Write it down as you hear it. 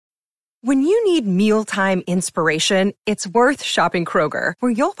When you need mealtime inspiration, it's worth shopping Kroger,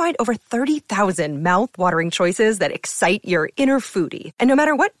 where you'll find over 30,000 mouth-watering choices that excite your inner foodie. And no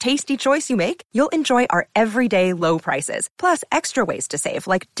matter what tasty choice you make, you'll enjoy our everyday low prices, plus extra ways to save,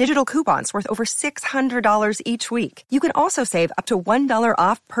 like digital coupons worth over $600 each week. You can also save up to $1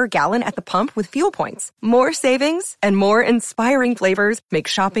 off per gallon at the pump with fuel points. More savings and more inspiring flavors make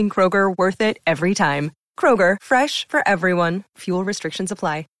shopping Kroger worth it every time. Kroger, fresh for everyone. Fuel restrictions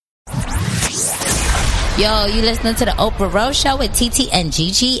apply. Yo, you listening to the Oprah Rose Show with TT and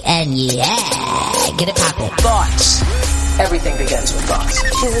Gigi, and yeah, get it poppin'. Thoughts. Everything begins with thoughts.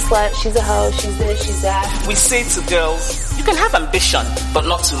 She's a slut, she's a hoe, she's this, she's that. We say to girls, you can have ambition, but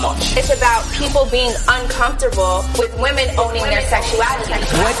not too much. It's about people being uncomfortable with women owning their sexuality.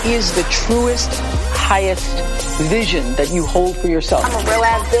 What is the truest, highest vision that you hold for yourself? I'm a real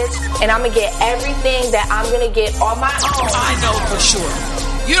ass bitch, and I'm gonna get everything that I'm gonna get on my own. I know for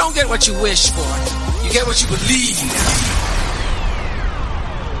sure. You don't get what you wish for. You get what you believe.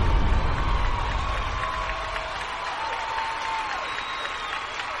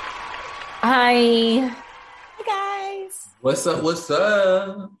 Hi. Hey guys. What's up? What's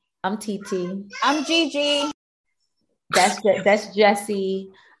up? I'm TT. I'm Gigi. That's Jessie.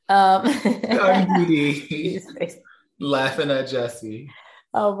 I'm Gigi. Laughing at Jessie.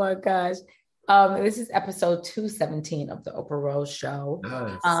 Oh my gosh. This is episode 217 of the Oprah Rose Show.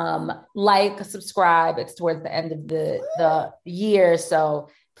 Nice. Like, subscribe. It's towards the end of the year, so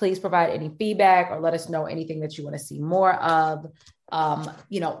please provide any feedback or let us know anything that you want to see more of.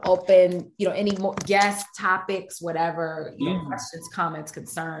 Open, any more guest topics, whatever, questions, comments,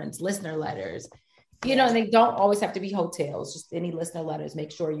 concerns, listener letters. And they don't always have to be hotels, just any listener letters.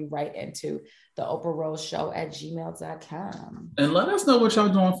 Make sure you write into the Oprah Rose Show at gmail.com. And let us know what y'all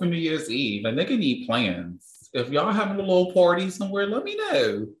doing for New Year's Eve. And they can need plans. If y'all having a little party somewhere, let me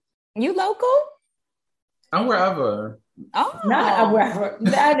know. You local? I'm wherever. Oh. Not wherever.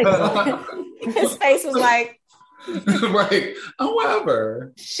 His face was like. Right. I'm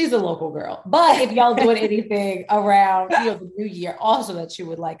wherever. She's a local girl. But if y'all doing anything around the new year also that you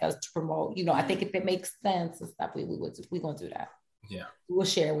would like us to promote, I think if it makes sense and stuff, we're gonna do that. Yeah. We'll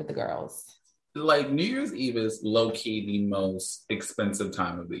share with the girls. Like New Year's Eve is low-key the most expensive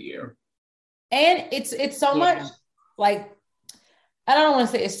time of the year. And it's so much like, I don't want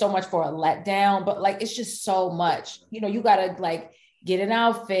to say it's so much for a letdown, but like it's just so much. You gotta like get an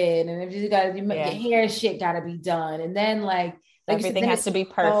outfit, and then you gotta your hair shit gotta be done, and then like everything has to be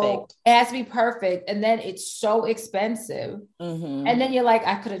perfect. It has to be perfect, and then it's so expensive, and then you're like,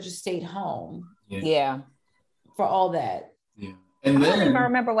 I could have just stayed home. Yeah, for all that. Yeah, and I don't even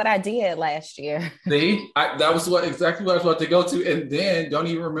remember what I did last year. See, that was exactly what I was about to go to, and then don't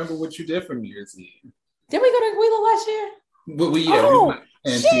even remember what you did for New Year's Eve. Did we go to Anguilla last year? But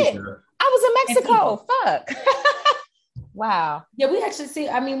shit! I was in Mexico. Fuck. Wow. Yeah, we actually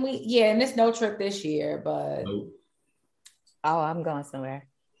and it's no trip this year, but nope. Oh, I'm going somewhere.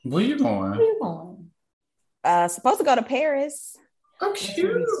 Where you going? Where you going? Supposed to go to Paris. Oh,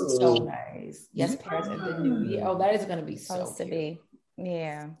 cute. So nice. Yes, Paris in the new year. Oh, that is going to be so cute.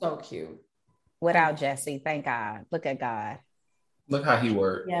 Yeah. So cute. Without Jesse, thank God. Look at God. Look how he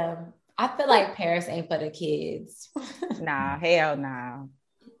worked. Yeah. I feel like Paris ain't for the kids. Nah, hell no.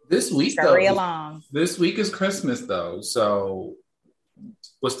 This week, this week is Christmas, though. So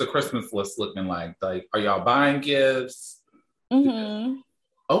what's the Christmas list looking like? Like, are y'all buying gifts? Mm-hmm.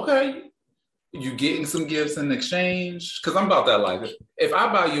 Okay. You getting some gifts in exchange? Because I'm about that life. If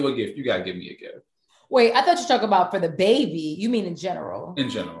I buy you a gift, you got to give me a gift. Wait, I thought you were talking about for the baby. You mean in general? In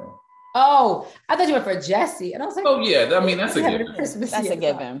general. Oh, I thought you went for Jessie. And I was like, oh, yeah. I mean, that's a given. That's a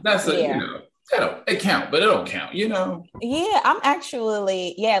given. That's a, it count, but it don't count, Yeah, I'm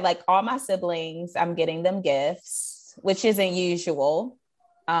actually, like all my siblings, I'm getting them gifts, which isn't usual.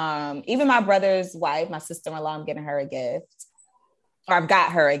 Even my brother's wife, my sister-in-law, I'm getting her a gift. Or I've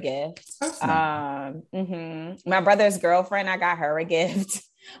got her a gift. My brother's girlfriend, I got her a gift.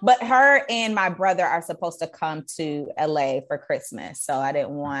 But her and my brother are supposed to come to LA for Christmas. So I didn't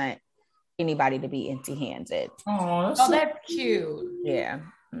want anybody to be empty-handed. Oh, that's cute. Yeah.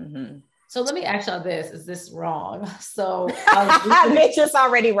 Mm-hmm. So let me ask y'all this. Is this wrong? So Nature's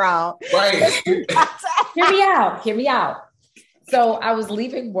already wrong. Right. Hear me out. So I was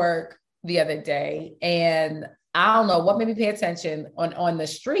leaving work the other day, and I don't know what made me pay attention on the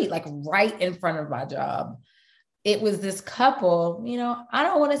street, like right in front of my job. It was this couple, I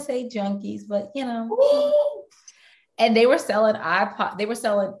don't want to say junkies, but and they were selling they were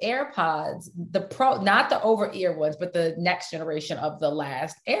selling AirPods, the Pro, not the over-ear ones, but the next generation of the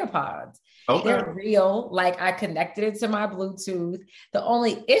last AirPods. Okay. They're real. Like I connected it to my Bluetooth. The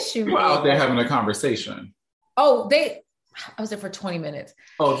only issue you were out there having a conversation. Oh, I was there for 20 minutes.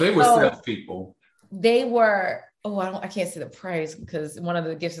 Oh, they were salespeople. They were, I can't say the price because one of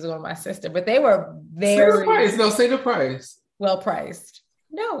the gifts is going to my sister, but they were very... Say the price. No, say the price. Well priced.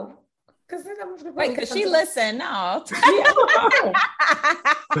 No. Because she listened. No.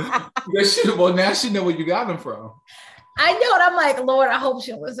 Well, now she know where you got them from. I know, and I'm like, Lord, I hope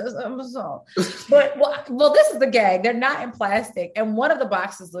she listens to some song. But well, this is the gag. They're not in plastic, and one of the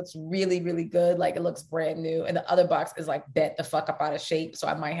boxes looks really, really good, like it looks brand new, and the other box is like bent the fuck up out of shape. So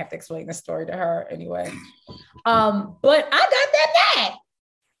I might have to explain the story to her anyway. But I got that back,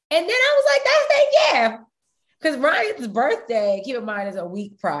 and then I was like, that's that gift, because Ryan's birthday, keep in mind, is a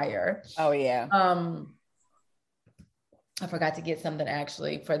week prior. Oh yeah. I forgot to get something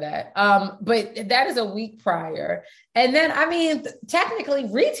actually for that. But that is a week prior. And then, I mean, technically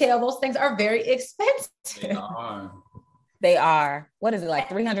retail, those things are very expensive. They are. What is it, like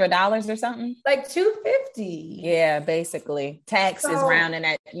 $300 or something? Like $250. Yeah, basically. Tax is rounding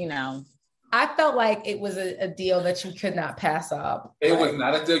at, I felt like it was a deal that you could not pass up. It was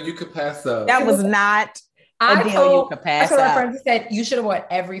not a deal you could pass up. That was not a deal you could pass up. My friend said, you should have bought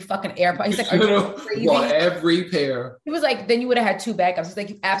every fucking AirPod. He's like, are you crazy? Bought every pair. He was like, then you would have had 2 backups. He's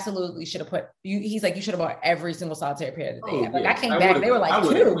like, you absolutely should have he's like, you should have bought every single solitary pair that they have. Like, I came back, they were like, I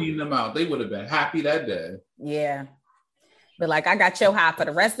would have cleaned them out. They would have been happy that day. Yeah. But like, I got your high for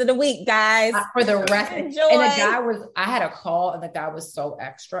the rest of the week, guys. For the rest. Enjoy. And the guy I had a call and the guy was so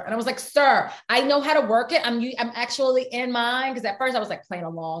extra. And I was like, sir, I know how to work it. I'm actually in mine. Because at first I was like playing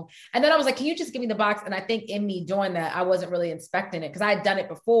along. And then I was like, can you just give me the box? And I think in me doing that, I wasn't really inspecting it because I had done it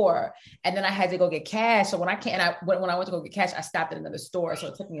before. And then I had to go get cash. So when I went to go get cash, I stopped at another store. So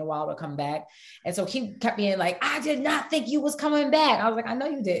it took me a while to come back. And so he kept being like, I did not think you was coming back. I was like, I know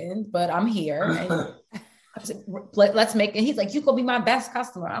you didn't, but I'm here. And let's make it. He's like, you gonna be my best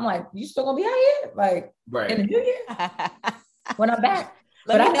customer. I'm like, you still gonna be out here? Like, right. In the new year when I'm back.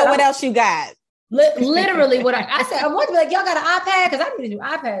 Let me know what else you got. Literally what I said, I want to be like, y'all got an iPad? Because I need a new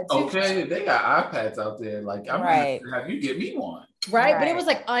iPad too. Okay, they got iPads out there. Like, I'm gonna have you get me one. Right? But it was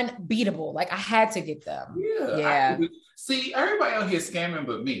like unbeatable. Like I had to get them. Yeah. See, everybody out here scamming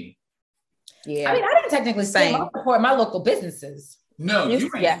but me. Yeah. I mean, I didn't technically scam. I support my local businesses. No, you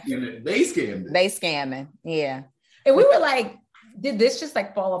ain't scamming. They scammed it. They scamming. Yeah. And we were like, did this just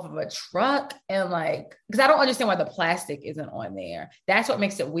like fall off of a truck? And like, because I don't understand why the plastic isn't on there. That's what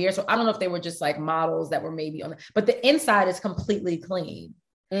makes it weird. So I don't know if they were just like models that were maybe on, but the inside is completely clean.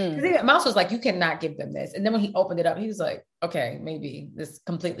 Mouse was like, you cannot give them this. And then when he opened it up, he was like, okay, maybe this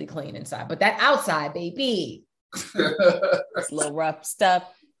completely clean inside, but that outside, baby. It's a little rough stuff.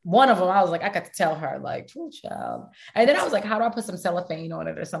 One of them, I was like, I got to tell her, like, true child. And then I was like, how do I put some cellophane on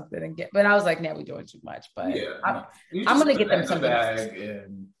it or something and but I was like, nah, we're doing too much. But I'm gonna get them something.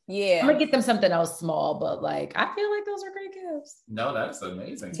 I'm gonna get them something else small, but like, I feel like those are great gifts. No, that's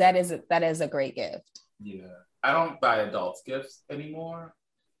amazing. That is a great gift. Yeah, I don't buy adults gifts anymore.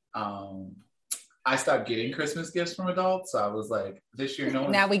 I stopped getting Christmas gifts from adults, so I was like, this year, no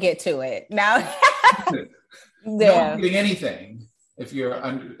one. Now we get to it. Now, no one's getting anything. If you're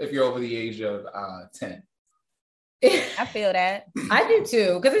over the age of 10. I feel that. I do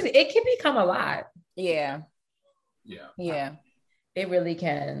too, because it can become a lot. Yeah. It really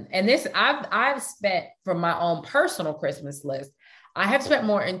can. And this, I've spent from my own personal Christmas list, I have spent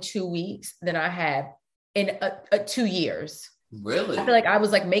more in 2 weeks than I have in 2 years. Really? I feel like I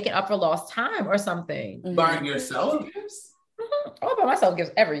was like making up for lost time or something. Buying yourself gifts? I buy myself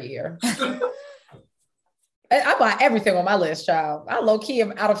gifts every year. I buy everything on my list, child. I low key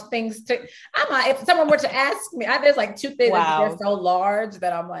am out of things to. If someone were to ask me, there's like 2 things that are so large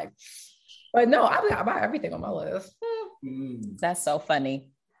that I'm like, but no, I buy everything on my list. That's so funny.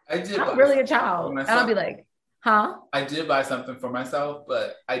 I'm really a child, and I'll be like, huh? I did buy something for myself,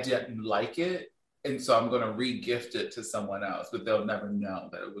 but I didn't like it, and so I'm going to re-gift it to someone else, but they'll never know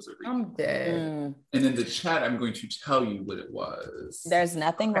that it was a re-gift. I'm dead. And in the chat, I'm going to tell you what it was. There's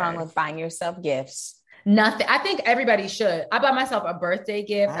nothing wrong with buying yourself gifts. Nothing. I think everybody should. I buy myself a birthday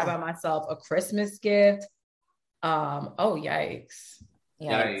gift. I buy myself a Christmas gift. Yikes.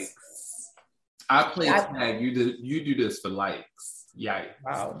 I play tag. You do this for likes.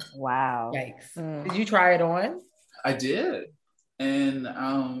 Yikes. Wow. Yikes. Did you try it on? I did. And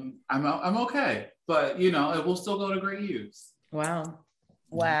I'm okay. But it will still go to great use. Wow.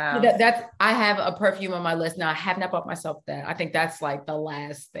 I have a perfume on my list now. I have not bought myself that. I think that's like the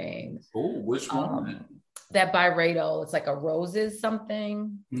last thing. Oh, which one? That Byredo. It's like a roses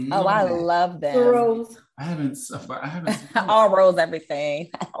something. Oh, I love them. Rose. I haven't. All Rose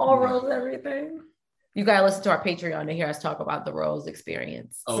everything. All Rose everything. You gotta listen to our Patreon to hear us talk about the Rose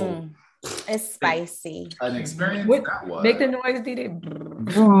experience. Oh, it's spicy. An experience. Make the noise, Didi.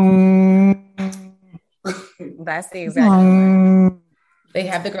 That's the exact one. They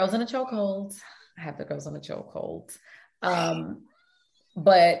have the girls in a chokehold. I have the girls in a chokehold.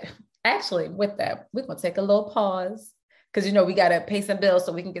 But actually, with that, we're gonna take a little pause because we gotta pay some bills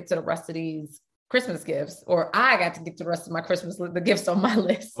so we can get to the rest of these Christmas gifts, or I got to get to the rest of my the gifts on my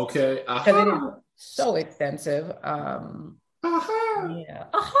list. Okay. Because it is so extensive. Yeah.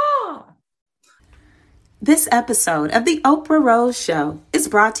 This episode of the Oprah Rose Show is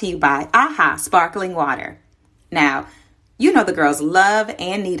brought to you by AHA Sparkling Water. Now, the girls love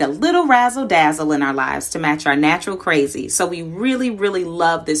and need a little razzle dazzle in our lives to match our natural crazy. So we really, really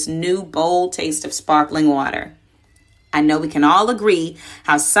love this new bold taste of sparkling water. I know we can all agree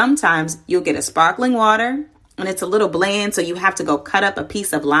how sometimes you'll get a sparkling water and it's a little bland, so you have to go cut up a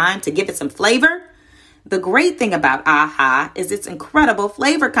piece of lime to give it some flavor. The great thing about AHA is its incredible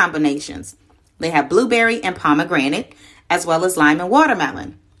flavor combinations. They have blueberry and pomegranate, as well as lime and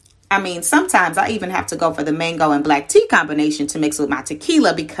watermelon. I mean, sometimes I even have to go for the mango and black tea combination to mix with my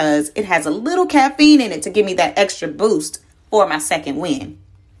tequila because it has a little caffeine in it to give me that extra boost for my second win.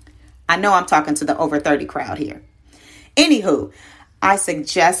 I know I'm talking to the over 30 crowd here. Anywho, I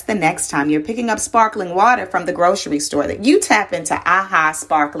suggest the next time you're picking up sparkling water from the grocery store that you tap into AHA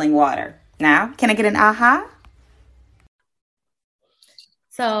Sparkling Water. Now, can I get an AHA?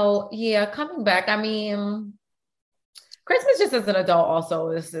 So, yeah, coming back, I mean, Christmas just as an adult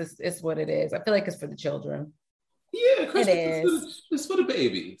also is what it is. I feel like it's for the children. Yeah, Christmas it's for the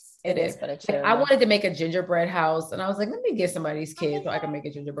babies. It is for the children. I wanted to make a gingerbread house, and I was like, let me get some of these kids so I can make a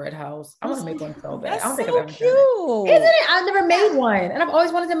gingerbread house. I want to make one so bad. I don't think I've ever done it. Isn't it? I've never made one, and I've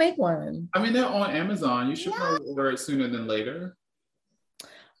always wanted to make one. I mean, they're on Amazon. You should probably order it sooner than later.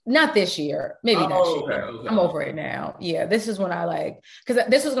 Not this year, maybe next year. Okay. I'm over it now. Yeah, this is when I because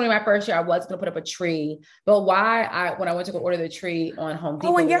this was going to be my first year. I was going to put up a tree, but when I went to go order the tree on Home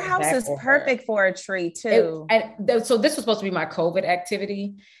Depot. Oh, and your house is perfect for a tree too. So this was supposed to be my COVID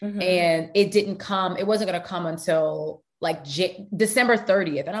activity, and it didn't come. It wasn't going to come until December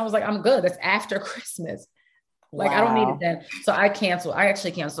 30th, and I was like, I'm good. That's after Christmas. Wow. I don't need it then. So I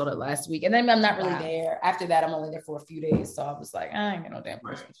actually canceled it last week. And then I'm not really there. After that, I'm only there for a few days. So I was like, I ain't got no damn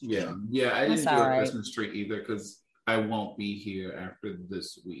Christmas tree. Yeah. I didn't do a Christmas tree either because I won't be here after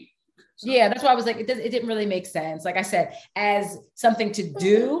this week. So. Yeah, that's why I was like, it didn't really make sense. Like I said, as something to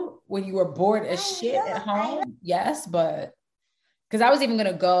do when you were bored as shit at home. Yes, but because I was even going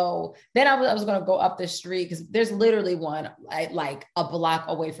to go, then I was going to go up the street because there's literally one like a block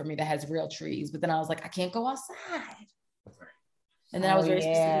away from me that has real trees. But then I was like, I can't go outside. And then I was very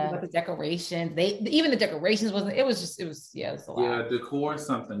specific about the decorations. Even the decorations it was a lot. Yeah, decor is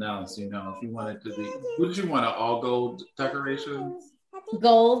something else, if you wanted to be, what did you want, all gold decorations?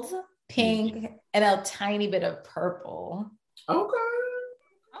 Gold, pink, and a tiny bit of purple. Okay.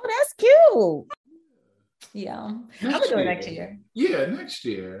 Oh, that's cute. Yeah. I'm gonna do it next year. Yeah, next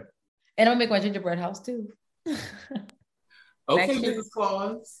year. And I'm gonna make my gingerbread house too. Okay, Mrs.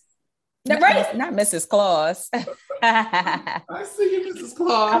 Claus. Right? Not Mrs. Claus. I see you, Mrs.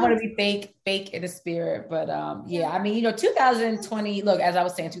 Claus. I want to be fake in the spirit, but I mean, 2020. Look, as I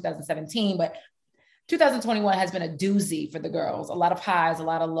was saying, 2017, but 2021 has been a doozy for the girls. A lot of highs, a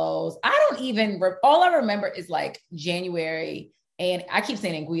lot of lows. All I remember is January, and I keep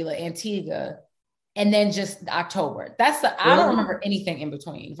saying Antigua. And then just October. I don't remember anything in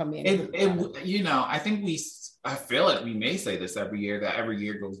between from being. I feel like we may say this every year, that every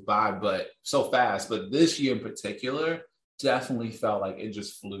year goes by, but so fast. But this year in particular, definitely felt like it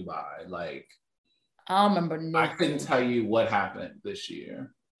just flew by. I don't remember nothing. I couldn't tell you what happened this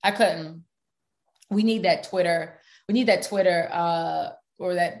year. I couldn't. We need that Twitter. Or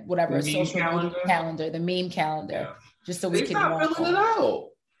that whatever social media calendar, the meme calendar, just so we can filling it out.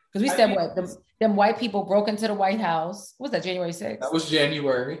 Because we said them white people broke into the White House. What was that, January 6th? That was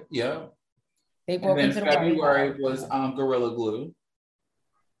January, yeah. They broke into the White House. February was Gorilla Glue.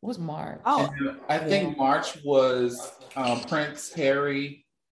 What was March? I think March was Prince Harry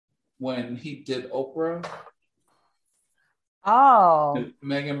when he did Oprah. Oh. And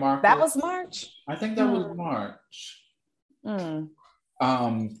Meghan Markle. That was March? I think that was March. Can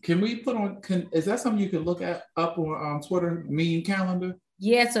we is that something you can look up on Twitter, meme calendar?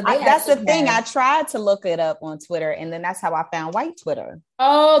 Yeah, so that's the thing. I tried to look it up on Twitter, and then that's how I found white Twitter.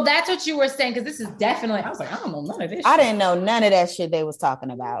 Oh, that's what you were saying, because this is definitely. I was like, I don't know none of this. I didn't know none of that shit they was talking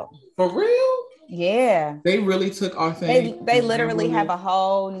about. For real? Yeah. They really took our thing. They literally have a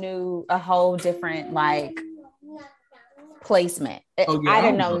whole different like placement. Oh, yeah, I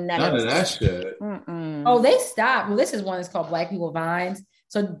didn't know none of that shit. Oh, they stopped. Well, this is one that's called Black People Vines.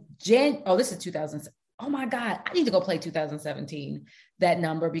 So this is 2000. Oh my God, I need to go play 2017, that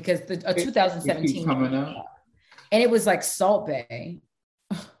number, because 2017 coming up. And it was like Salt Bae.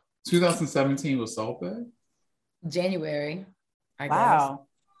 2017 was Salt Bae? January, I guess. Wow.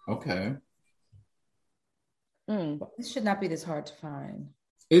 Okay. This should not be this hard to find.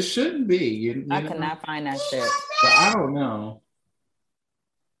 It shouldn't be. I cannot find that shit. But I don't know.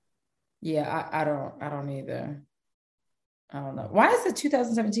 Yeah, I don't either. I don't know. Why does the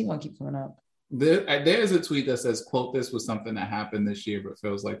 2017 one keep coming up? There's a tweet that says, quote, "This was something that happened this year, but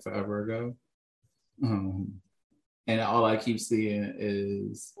feels like forever ago." And all I keep seeing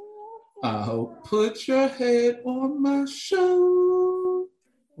is, "I'll put your head on my shoulder."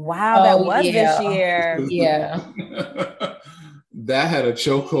 Wow, that was this year. Yeah. That had a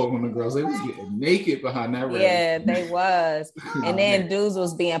chokehold on the girls. They was getting naked behind that red. Yeah, they was. And then dudes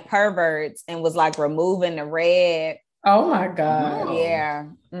was being perverts and was like removing the red. Oh my God. No. Yeah.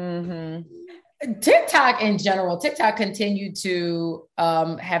 TikTok in general, TikTok continued to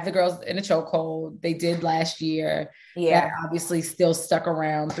have the girls in a chokehold. They did last year. Yeah. That obviously still stuck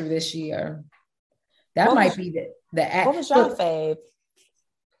around through this year. That might be the act. What was your fave?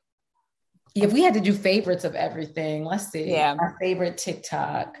 If we had to do favorites of everything, let's see. Yeah. Our favorite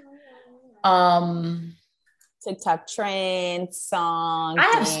TikTok. TikTok trend, song.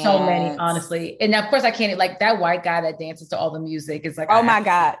 I have so many, honestly. And of course I can't, like that white guy that dances to all the music is like, oh my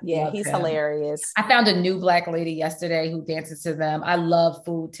God. Yeah, he's hilarious. I found a new Black lady yesterday who dances to them. I love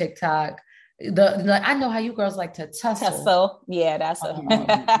food TikTok. I know how you girls like to tussle. Yeah, that's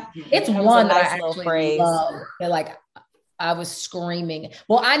it's one that I actually love. That like I was screaming.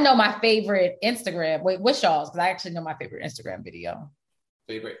 Well, I know my favorite Instagram. Wait, what's y'all's? Because I actually know my favorite Instagram video.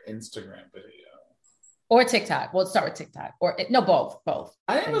 Favorite Instagram video. Or TikTok. Well, let's start with TikTok. Both.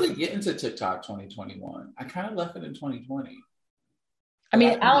 I didn't really get into TikTok 2021. I kind of left it in 2020. I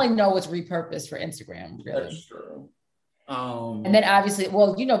mean, I only know it's repurposed for Instagram, really. That's true. And then obviously,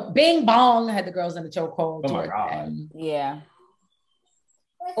 well, Bing Bong had the girls in the chokehold. Oh my God. Yeah.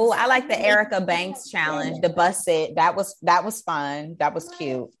 Oh, I like the Erica Banks challenge, the bus it. That was fun. That was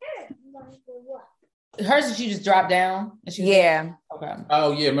cute. Hers, she just dropped down. Yeah. Okay.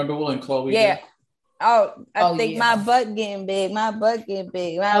 Oh yeah, remember Will and Chloe? Yeah. Did? I think my butt getting big. My butt getting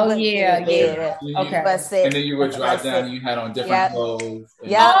big. Yeah. Okay. And then you would drop down and you had on different clothes.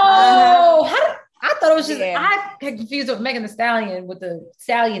 Yeah. I thought it was just, I got confused with Megan Thee Stallion with the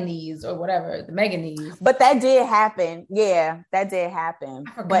Stallion knees or whatever, the Megan knees. But that did happen. Yeah, that did happen.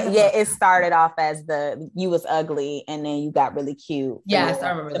 But yeah, it started off as you was ugly and then you got really cute. Yes, I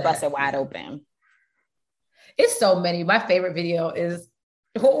remember the bust it wide open. It's so many. My favorite video is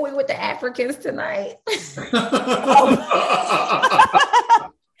who are we with the Africans tonight?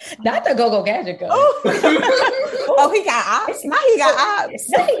 Not the Go-Go Gadget Go. Oh, he got ops. Now he got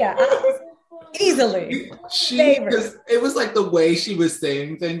ops. Easily. It was like the way she was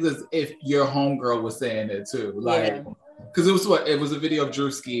saying things as if your homegirl was saying it too. Like, because it was a video of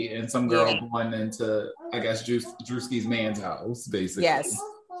Drewski and some girl going into, I guess, Drewski's man's house, basically. Yes.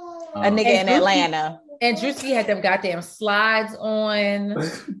 A nigga in Atlanta. And Drewski had them goddamn slides on. And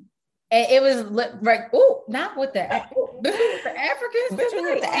it was like, oh, not with the Africans.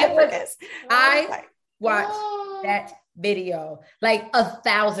 The Africans. I watched that video like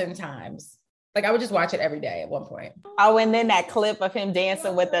 1,000 times. Like I would just watch it every day at one point. Oh, and then that clip of him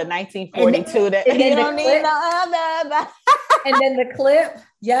dancing with the 1942 that you don't need no other. And then the clip,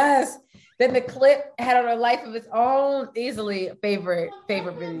 yes. Then the clip had on a life of its own, easily favorite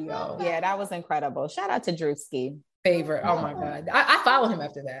video. Yeah, that was incredible. Shout out to Drewski. Favorite. Oh my God. I followed him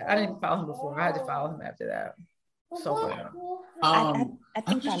after that. I didn't follow him before. I had to follow him after that. So funny. I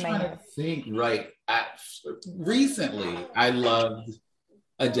think I'm trying to think recently I loved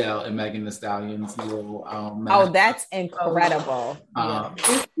Adele and Megan Thee Stallion's little that's incredible.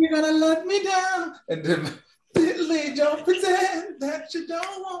 If you're gonna let me down and then don't pretend that you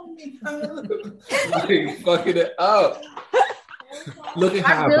don't want me. Like fucking it up. Look at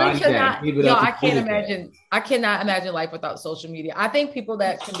how I cannot imagine life without social media. I think people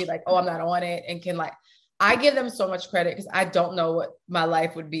that can be like, oh, I'm not on it, and can like, I give them so much credit because I don't know what my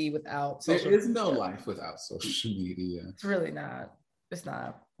life would be without social media. There is no life without social media. It's really not. It's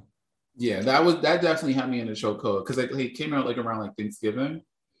not. Yeah, that definitely had me in the chokehold because it came out like around like Thanksgiving.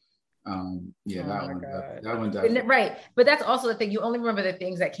 Yeah, Oh that my one. God. That one definitely. Right. But that's also the thing. You only remember the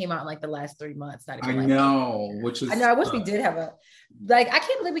things that came out in like the last 3 months. Not even I like, know, which is. I know. I wish we did have a, like, I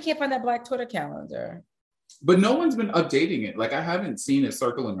can't believe we can't find that Black Twitter calendar. But no one's been updating it. Like I haven't seen it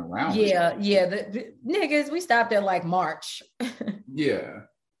circling around. Yeah. The niggas, we stopped at like March. Yeah.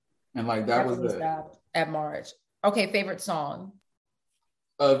 And like that was it. Stopped at March. Okay. Favorite song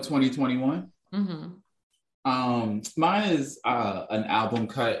Of 2021? Mm-hmm. Mine is an album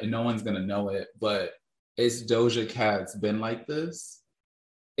cut and no one's gonna know it, but it's Doja Cat's Been Like This.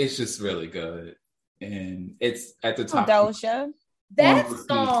 It's just really good. And it's at the top. Doja. That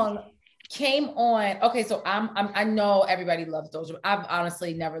song came on. Okay, so I know everybody loves Doja. I've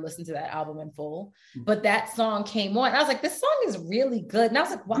honestly never listened to that album in full, but that song came on. I was like, this song is really good. And I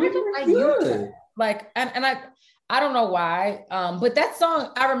was like, why don't I use it? Like, and I don't know why. But that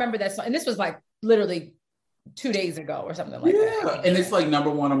song, I remember that song. And this was like literally 2 days ago or something like that. Yeah, and it's like number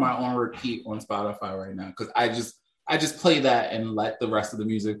one on my on repeat on Spotify right now because I just play that and let the rest of the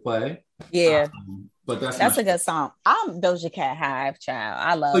music play. Yeah, but that's a good song. I'm Doja Cat hive child.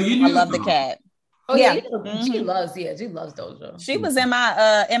 I love the cat. Oh yeah, she loves Doja. She was in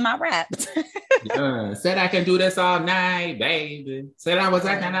my rap. Yeah, said I can do this all night, baby. Said I was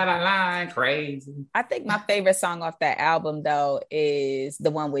acting out of line, crazy. I think my favorite song off that album though is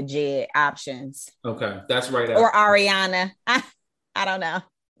the one with Jid, Options. Okay, that's right. Or Ariana. I don't know.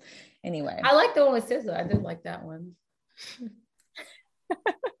 Anyway, I like the one with SZA. I did like that one.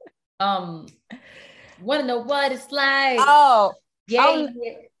 Want to know what it's like? Oh, yeah.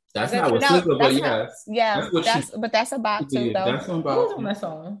 That's not what SZA, but yes. Yeah, that's about to though. That's about who's on that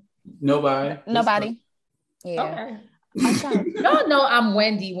song? Nobody. Yeah. Okay. Y'all know I'm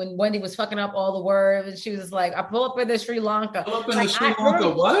Wendy when Wendy was fucking up all the words and she was like, I pull up in the Sri Lanka.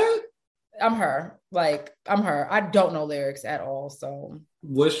 What? I'm her. Like, I'm her. I don't know lyrics at all. So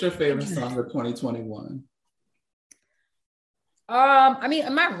what's your favorite song of 2021? I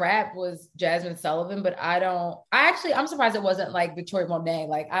mean, my rap was Jasmine Sullivan, but I'm surprised it wasn't like Victoria Monet.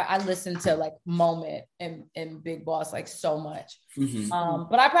 Like I listened to like Moment and Big Boss like so much. Mm-hmm.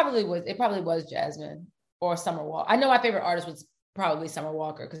 But it probably was Jasmine or Summer Walker. I know my favorite artist was probably Summer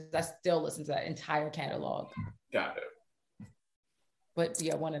Walker because I still listen to that entire catalog. Got it. But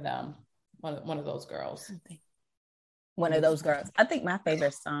yeah, one of them, one of those girls. One of those girls. I think my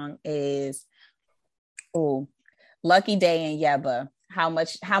favorite song is Lucky Day and Yeba. How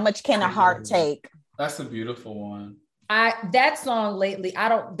much can a heart take? That's a beautiful one. That song lately, I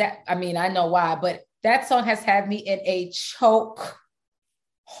know why, but that song has had me in a choke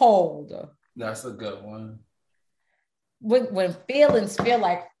hold. That's a good one. When feelings feel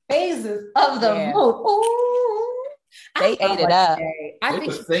like phases of the mood. Ooh, they ate it up. I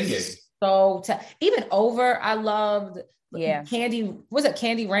think singing. So even Over, I loved. Yeah, Candy, was it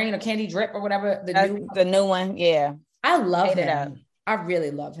Candy Rain or Candy Drip or whatever? The new one, yeah. I love him. I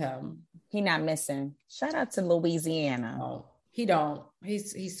really love him. He not missing. Shout out to Louisiana. Oh, he don't.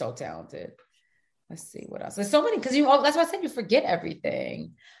 He's so talented. Let's see what else. There's so many because that's why I said you forget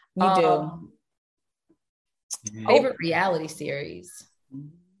everything. You do. Favorite reality series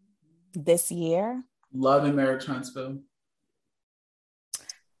this year? Love and Marriage Huntsville.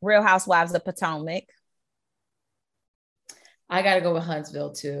 Real Housewives of Potomac. I gotta go with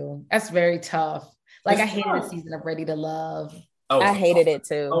Huntsville too. That's very tough. Like I hated the season of Ready to Love. I hated it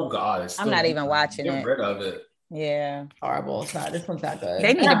too. Oh God, I'm not even watching it. Get rid of it. Yeah, horrible. This one's not good.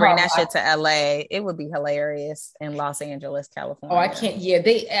 They need to bring that shit to LA. It would be hilarious in Los Angeles, California. Oh, I can't. Yeah,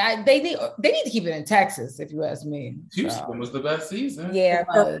 they need to keep it in Texas, if you ask me. Houston was the best season. Yeah,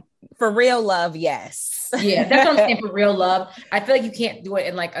 for Real Love, yes. Yeah, that's what I'm saying. For Real Love, I feel like you can't do it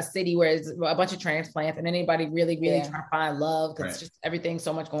in like a city where it's a bunch of transplants and anybody really trying to find love because it's just everything's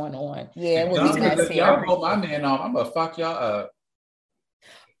so much going on. Yeah, it would be nice here. Y'all hold my man off. I'm gonna fuck y'all up.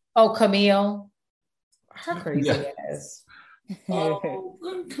 Oh, Camille. Her crazy ass. Oh,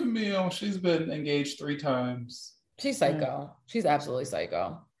 Camille. She's been engaged 3 times. She's psycho. She's absolutely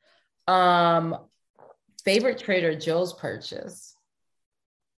psycho. Favorite Trader Joe's purchase?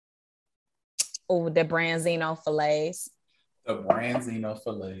 Oh, the Branzino fillets. The Branzino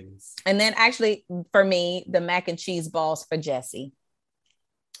fillets. And then actually, for me, the mac and cheese balls for Jesse.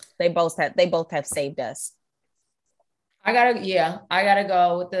 They both have saved us. I gotta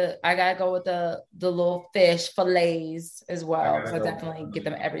go with the little fish fillets as well. So I definitely get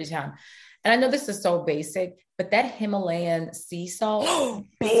them every time. And I know this is so basic, but that Himalayan sea salt.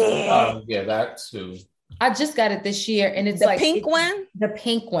 Yeah, that too. I just got it this year, and it's the pink one. The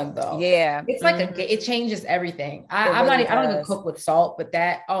pink one, though. Yeah, it's like it changes everything. I don't even cook with salt, but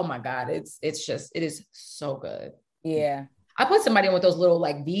that, oh my God, it is so good. Yeah. I put somebody on with those little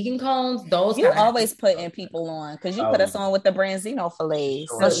like vegan cones. Those you always putting people on because you put us on with the Branzino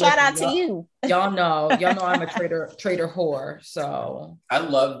fillets. So shout out to you. Y'all know I'm a trader whore. So I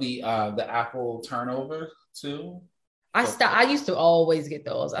love the apple turnover too. I used to always get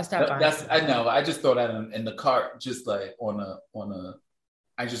those. I stopped buying. I know. I just throw that in the cart, just like on a.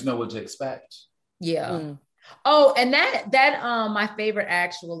 I just know what to expect. Yeah. Mm. Oh, and that my favorite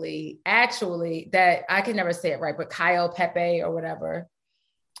actually that I can never say it right, but Caio Pepe or whatever.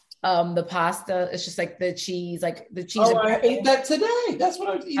 The pasta, it's just like the cheese. Oh, I ate that today. That's what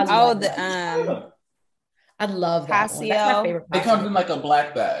I was eating. I love that Casio. One. That's my favorite pasta. It comes in like a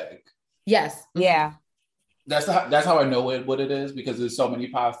black bag. Yes. Yeah. That's how I know what it is, because there's so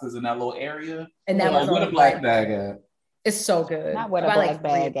many pastas in that little area. And that was what a black bag at. It's so good. Not what a black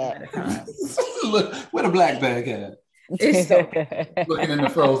bag at. Look, what a black bag at. It's so good. Looking in the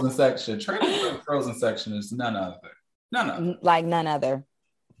frozen section. Trading frozen section is none other. Like none other.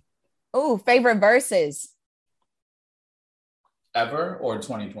 Ooh, favorite verses. Ever or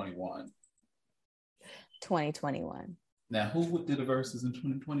 2021? 2021. Now, who did the verses in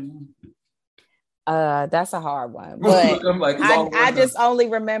 2021? That's a hard one, but like, I just only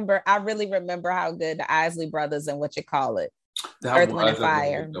remember. I really remember how good the Isley Brothers and what you call it, Earth, Wind and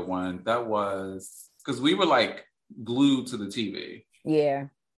Fire. The one that was because we were like glued to the TV. Yeah.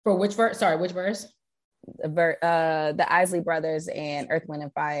 For which verse? Sorry, which verse? The Isley Brothers and Earth, Wind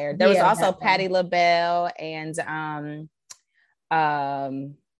and Fire. There was also Patti LaBelle and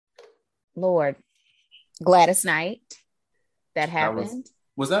Lord Gladys Knight. That happened.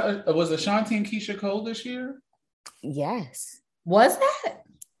 Was Ashanti and Keisha Cole this year? Yes. Was that?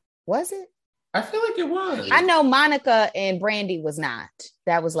 Was it? I feel like it was. I know Monica and Brandy was not.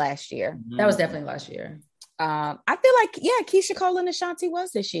 That was last year. Mm-hmm. That was definitely last year. I feel like, Keisha Cole and Ashanti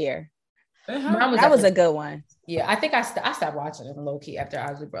was this year. That was a good one. Yeah, I think I stopped watching it low key after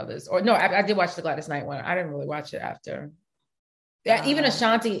Isley Brothers. Or no, I did watch the Gladys Knight one. I didn't really watch it after. Yeah, even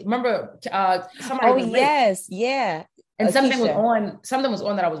Ashanti. Remember, somebody. Oh yes, yeah. And something was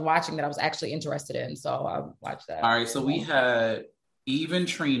on that I was watching that I was actually interested in. So I watched that. All right. So we had Eve and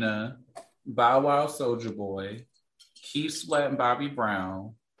Trina, Bow Wow, Soulja Boy, Keith Sweat and Bobby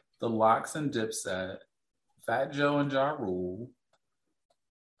Brown, The Lox and Dipset, Fat Joe and Ja Rule,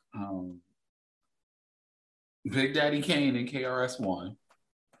 Big Daddy Kane and KRS-One.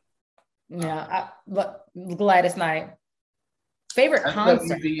 Yeah. Gladys Knight. Favorite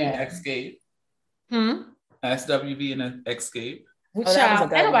concert. SWV and Escape. SWV and Escape. Ain't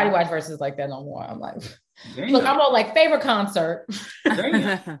nobody watch verses like that no more. I'm like, look, I'm all like favorite concert.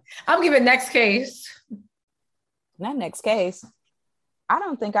 I'm giving Next Case. Not Next Case. I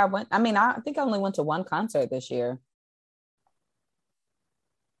don't think I went. I mean, I think I only went to one concert this year.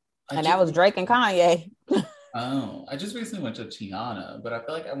 And that was Drake and Kanye. Oh, I just recently went to Tiana, but I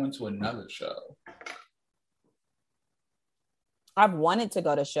feel like I went to another show. I've wanted to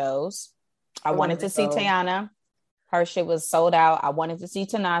go to shows. I wanted to see Tiana. Her shit was sold out. I wanted to see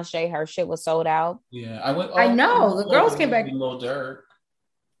Tinashe. Her shit was sold out. Yeah, I went. I know the girls came back. Lil Durk.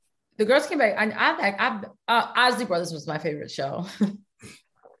 The girls came back. I Isley Brothers was my favorite show.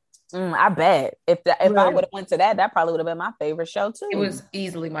 I bet if I would have went to that probably would have been my favorite show too. It was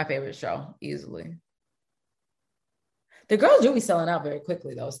easily my favorite show. Easily. The girls do be selling out very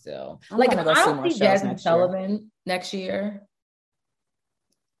quickly though. Still, I don't see Jasmine Sullivan next year.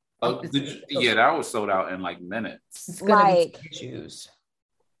 Oh, that was sold out in like minutes. Like,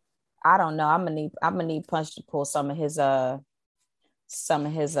 I don't know. I'm gonna need Punch to pull some of his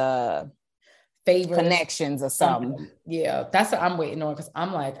favorite connections or something. Yeah, that's what I'm waiting on because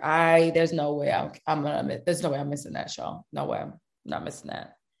I'm like, there's no way there's no way I'm missing that show. No way, I'm not missing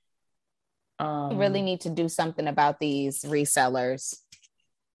that. You really need to do something about these resellers,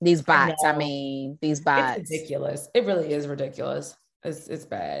 these bots. These bots. It's ridiculous. It really is ridiculous. It's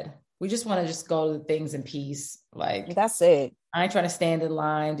bad. We just want to just go to things in peace. Like that's it. I ain't trying to stand in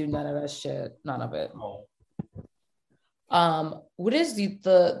line, do none of that shit. None of it. What is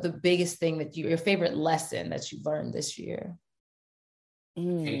the biggest thing that your favorite lesson that you learned this year?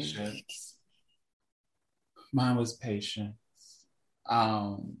 Patience. Mine was patience.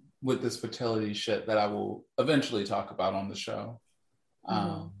 With this fertility shit that I will eventually talk about on the show.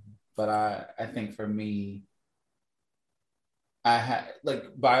 But I think for me, I had like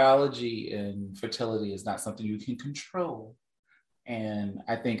biology and fertility is not something you can control. And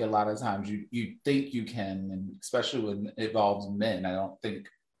I think a lot of times you think you can, and especially when it involves men, I don't think,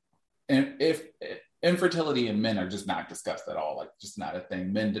 and if infertility in men are just not discussed at all, like just not a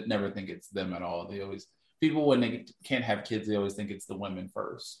thing. Men never think it's them at all. People when they can't have kids, they always think it's the women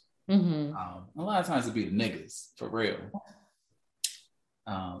first. A lot of times it'd be the niggas for real.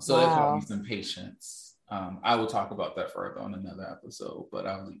 So that taught me some patience. I will talk about that further on another episode, but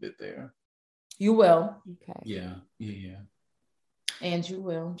I'll leave it there. You will. Okay. Yeah. And you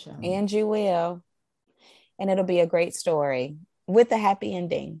will. And you will. And it'll be a great story with a happy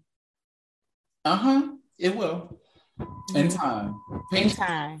ending. It will. In time. In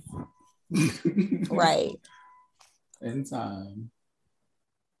time. Right. In time.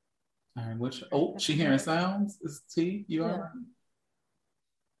 All right. She hearing sounds? Is T? You all right?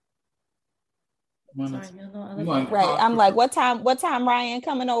 Right. I'm like, what time Ryan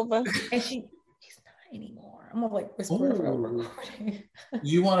coming over? And he's not anymore. I'm gonna like whisper.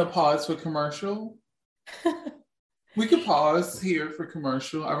 You want to pause for commercial? We can pause here for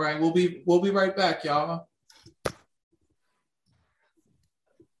commercial. All right, we'll be right back, y'all.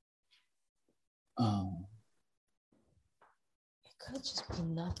 It could just be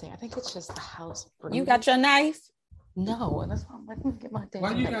nothing. I think it's just the house. You got your knife? No, and that's why I'm like, let me get my damn.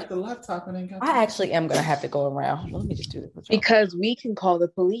 Why you got the laptop and then got? I actually am gonna have to go around. Let me just do this because we can call the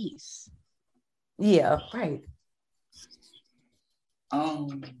police. Yeah, right.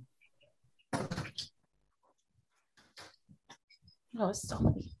 No, it's so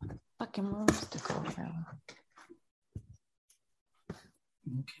many fucking rooms to go around.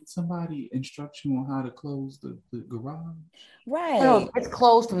 Can somebody instruct you on how to close the garage? Right. No, it's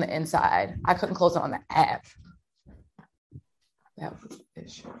closed from the inside. I couldn't close it on the app. That was the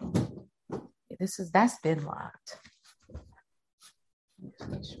issue. That's been locked. Just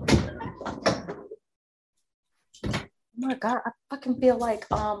make sure. Oh my God, I fucking feel like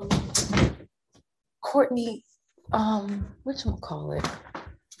Courtney, whatchamacallit?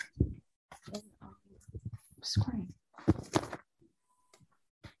 Scream.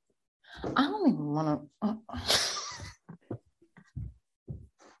 I don't even want to.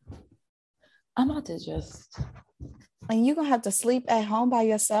 I'm about to just. And you're gonna have to sleep at home by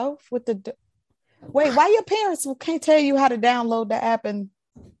yourself with the. Wait, why your parents can't tell you how to download the app and?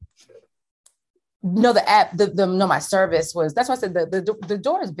 No, the app. My service was. That's why I said the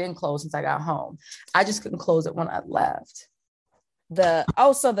door has been closed since I got home. I just couldn't close it when I left.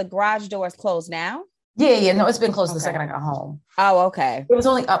 So the garage door is closed now? Yeah. No, it's been closed the second I got home. Oh, okay. It was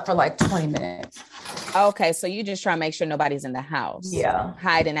only up for like 20 minutes. Okay, so you just try to make sure nobody's in the house. Yeah.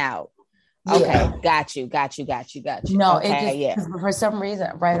 Hiding out. Okay, yeah. Got you. No, okay, for some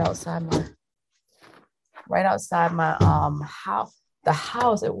reason, right outside my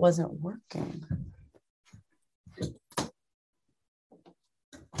house, it wasn't working.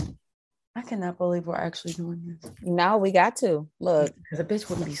 I cannot believe we're actually doing this. No, we got to look because a bitch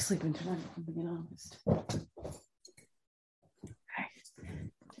wouldn't be sleeping tonight. I'm being honest.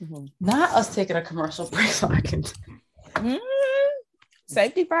 Mm-hmm. Not us taking a commercial break so I can.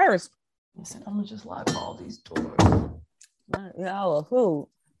 Safety first. Listen, I'm gonna just lock all these doors. Who?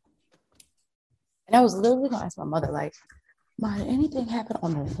 And I was literally gonna ask my mother, like, "Ma, did anything happen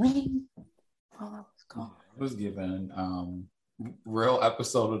on the ring while I was gone?" It was given real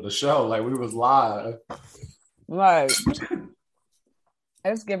episode of the show, like we was live. Right.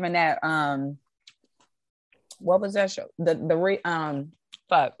 It's given that what was that show? Not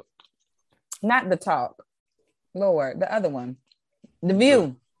The Talk. Lord, the other one. The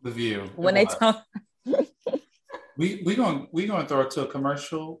View. The View. When they talk. we gonna throw it to a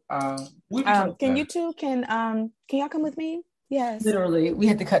commercial. Can you two can y'all come with me? Yes. Literally, we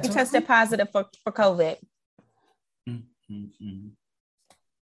had to cut. You tested positive for COVID. Mm-hmm.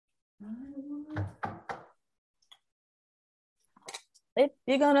 If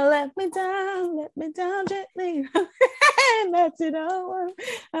you're gonna let me down gently. Let you know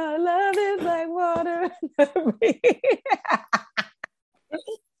our love is like water.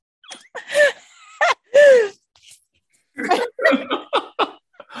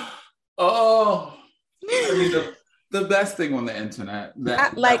 Oh, I mean, the best thing on the internet.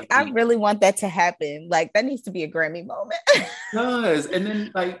 I really want that to happen. Like that needs to be a Grammy moment. It does. And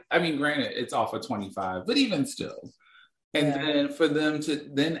then granted, it's off of 25, but even still. And then for them to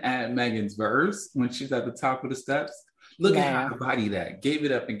then add Megan's verse when she's at the top of the steps, look at how body that gave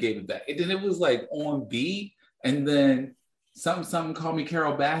it up and gave it back. And then it was like on beat, and then something called me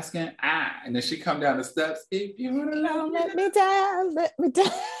Carol Baskin. And then she come down the steps. If you want to let me down.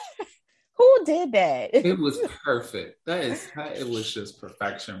 Who did that? It was perfect. It was just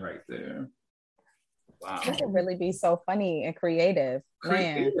perfection right there. Wow. It could really be so funny and creative.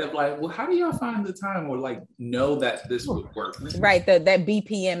 Man. Like, well, how do y'all find the time or like know that this would work? Right, that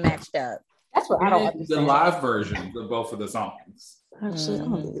BPM matched up. That's what I don't understand. The live versions of both of the songs. Actually, I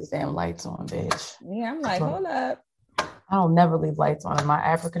don't leave these damn lights on, bitch. Yeah, I'm like, hold up. I don't never leave lights on in my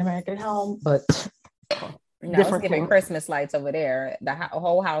African American home, but No, it's giving Christmas lights over there. The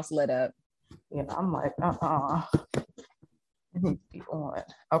whole house lit up. You know, I'm like, It needs to be on.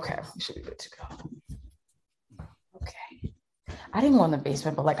 Okay, we should be good to go. Okay. I didn't go in the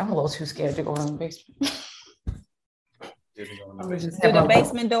basement, but like I'm a little too scared to go in the basement. Did the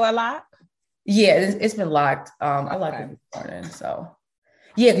basement door lock? Yeah, it's been locked. I locked it this morning, so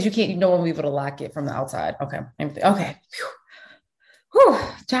yeah, because you won't be able to lock it from the outside. Okay. Okay. Whew.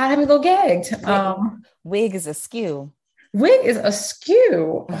 John had me a little gagged. Wig is askew. Wig is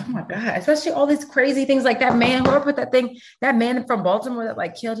askew. Oh my God. Especially all these crazy things like that man, whoever put that man from Baltimore that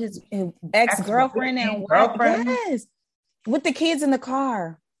like killed his ex-girlfriend and girlfriend. Yes. With the kids in the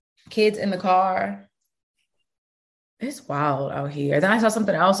car. It's wild out here. Then I saw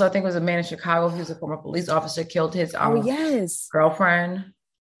something else. I think it was a man in Chicago. He was a former police officer, killed his girlfriend.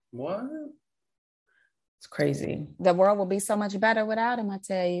 What? It's crazy. The world will be so much better without him, I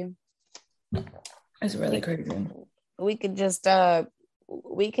tell you. It's really crazy. We could just have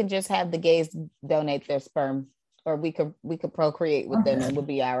the gays donate their sperm, or we could procreate with them and we'll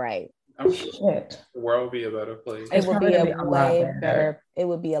be all right. I'm sure the world would be a better place. It would be a way better. It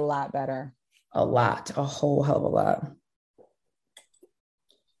would be a lot better. A whole hell of a lot.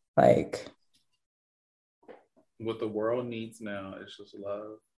 Like what the world needs now is just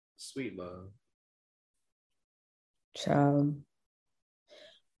love, sweet love. Child.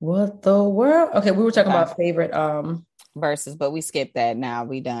 What the world? Okay, we were talking about favorite verses, but we skipped that. Now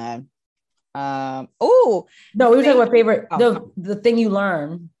we done. No, we were talking about favorite the thing you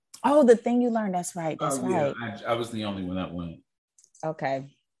learn. Oh, the thing you learned. That's right. That's right. Yeah, I was the only one that went. Okay.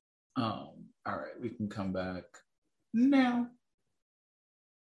 All right, we can come back now.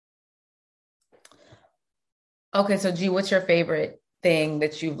 Okay, so G, what's your favorite thing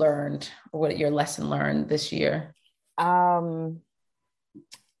that you've learned, or what your lesson learned this year? My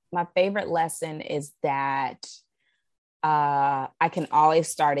favorite lesson is that I can always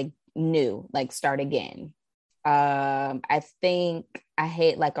start new, like start again. I think I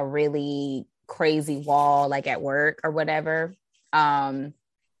hit like a really crazy wall, like at work or whatever.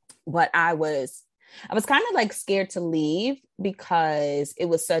 But I was kind of like scared to leave because it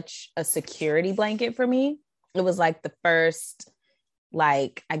was such a security blanket for me. It was like the first,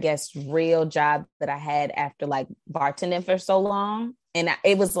 like, I guess, real job that I had after like bartending for so long. And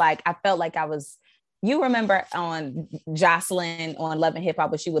it was like, I felt like I was, you remember on Jocelyn on Love and Hip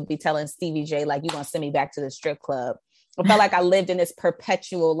Hop, where she would be telling Stevie J, like, you want to send me back to the strip club. I felt like I lived in this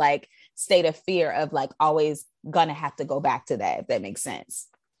perpetual like state of fear of like always gonna have to go back to that, if that makes sense.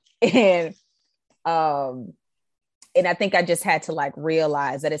 And I think I just had to like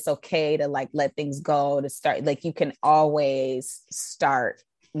realize that it's okay to like let things go, to start, like you can always start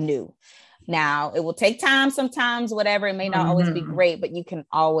new. Now it will take time sometimes, whatever, it may not always be great, but you can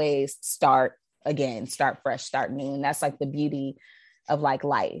always start again, start fresh, start new. And that's like the beauty of like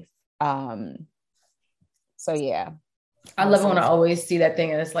life. So yeah. I love it when I always see that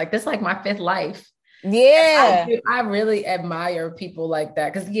thing and it's like, this is like my fifth life. Yeah. I really admire people like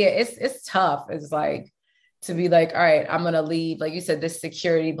that. Cause yeah, it's tough. It's like to be like, all right, I'm going to leave, like you said, this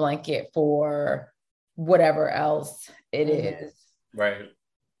security blanket for whatever else it is. Right.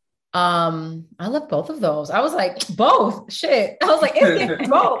 I love both of those. I was like, both shit. I was like, it's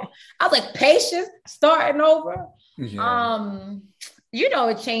both. I was like, patience, starting over. Yeah.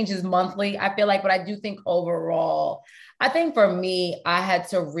 It changes monthly. I feel like, but I do think overall, I think for me, I had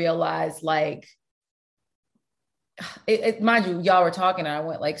to realize like, mind you, y'all were talking and I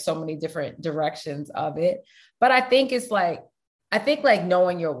went like so many different directions of it, but I think it's like,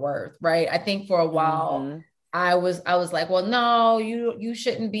 knowing your worth, right? I think for a while I was like, well, no, you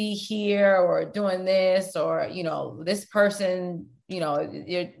shouldn't be here or doing this, or, this person,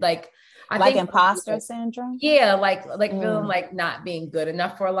 you're like, I think imposter syndrome. Yeah. Like feeling like not being good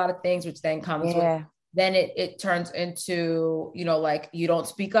enough for a lot of things, which then comes with, then it turns into, like you don't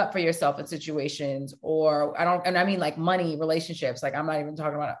speak up for yourself in situations, or I mean like money, relationships. Like I'm not even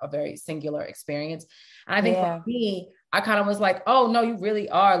talking about a very singular experience. And I think for me, I kind of was like, oh no, you really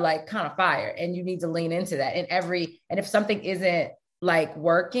are like kind of fire and you need to lean into that. And if something isn't like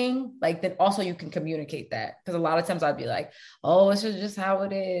working, like then also you can communicate that. Cause a lot of times I'd be like, oh, it's just how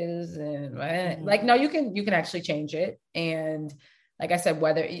it is. And like, no, you can actually change it. And like I said,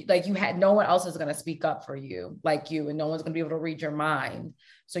 whether like no one else is going to speak up for you like you, and no one's going to be able to read your mind.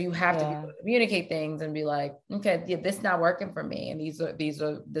 So you have to be able to communicate things and be like, okay, yeah, this is not working for me. And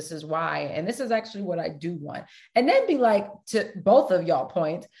this is why. And this is actually what I do want. And then be like, to both of y'all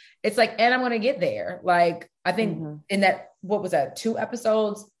points, it's like, and I'm going to get there. Like, I think in that, what was that, 2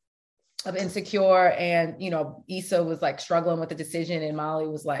 episodes of Insecure, and Issa was like struggling with the decision, and Molly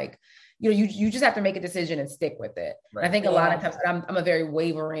was like, you just have to make a decision and stick with it. Right. I think a lot of times I'm a very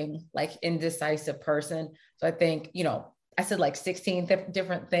wavering, like indecisive person. So I think, I said like 16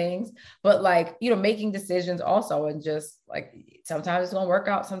 different things, but like, making decisions also, and just like, sometimes it's going to work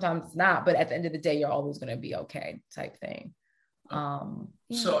out, sometimes it's not, but at the end of the day, you're always going to be okay type thing.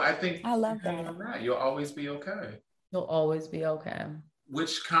 So I think I love that. Right. You'll always be okay. You'll always be okay.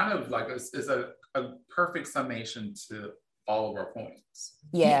 Which kind of like is a perfect summation to all of our points.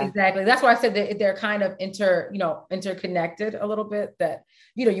 Yeah, exactly. That's why I said that they're kind of interconnected a little bit, that,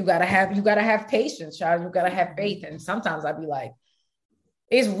 you gotta have patience, child. You gotta have faith. And sometimes I'd be like,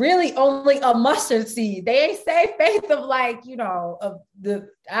 it's really only a mustard seed. They ain't say faith of like, of the,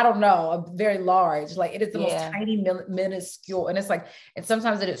 I don't know, a very large, like it is the most tiny, minuscule. And it's like, and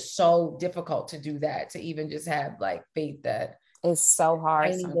sometimes it is so difficult to do that, to even just have like faith that it's so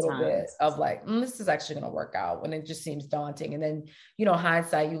hard sometimes. Little bit of like, this is actually going to work out, when it just seems daunting. And then,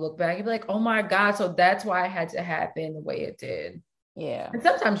 hindsight, you look back, you'd be like, oh my God. So that's why it had to happen the way it did. Yeah. And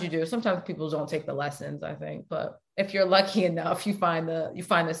sometimes you do. Sometimes people don't take the lessons, I think, but if you're lucky enough, you find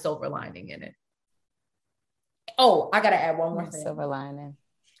the silver lining in it. Oh, I got to add one more thing. Silver lining.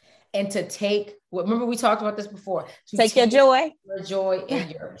 And to remember we talked about this before. Take your joy. Your joy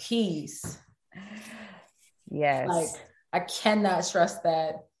and your peace. Yes. Like, I cannot stress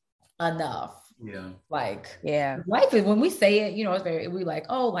that enough. Yeah. Like, life is, when we say it, we like,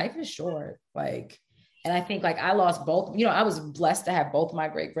 oh, life is short. Like, and I think like I lost both, I was blessed to have both my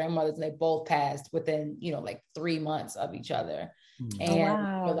great grandmothers, and they both passed within, like 3 months of each other.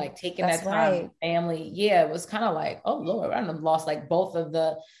 And like taking that time with family. Yeah. It was kind of like, oh Lord, I lost like both of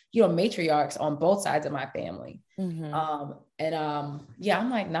the, matriarchs on both sides of my family. Mm-hmm. I'm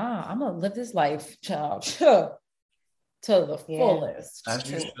like, nah, I'm going to live this life, child. To the fullest. As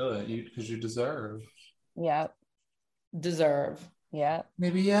you should, because you deserve. Yep. Deserve. Yep.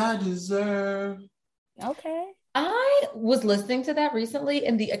 Maybe I deserve. Okay. I was listening to that recently,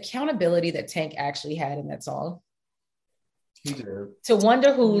 and the accountability that Tank actually had in that song. He did. To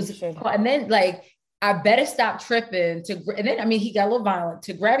wonder who's, and then like, I better stop tripping and then, he got a little violent,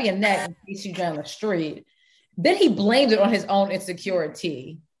 to grab your neck and chase you down the street. Then he blamed it on his own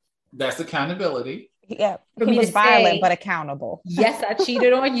insecurity. That's accountability. Yeah, he was violent but accountable. Yes, I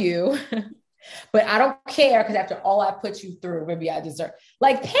cheated on you, but I don't care, because after all I put you through, maybe I deserve.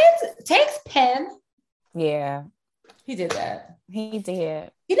 Like Tank's pen. Yeah, he did that. He did.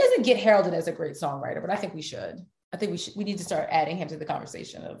 He doesn't get heralded as a great songwriter, but I think we should. We need to start adding him to the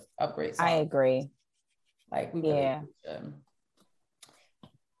conversation of great songs. I agree. Like we really should.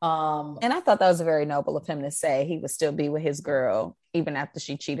 And I thought that was very noble of him to say he would still be with his girl even after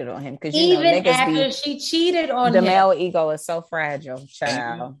she cheated on him. Because she cheated on the him. male ego is so fragile,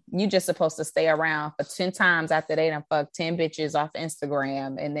 child. You just supposed to stay around for 10 times after they done fucked 10 bitches off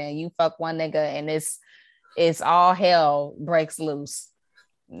Instagram, and then you fuck one nigga and it's all hell breaks loose.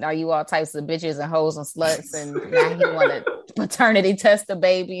 Are you all types of bitches and hoes and sluts, and now he want to paternity test the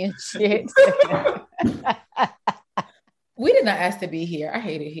baby and shit. We did not ask to be here. I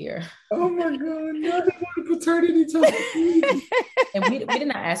hate it here. Oh my God. Now they want a paternity test. And we did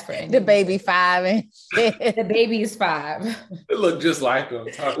not ask for anything. The baby 5 and shit. The baby is 5. It looked just like him.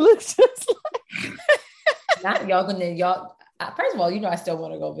 Looks just like Not y'all. First of all, I still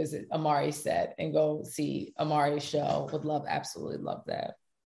want to go visit Amari's set and go see Amari's show. Absolutely love that.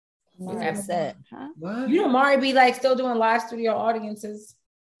 Set, huh? What? Amari be like still doing live studio audiences.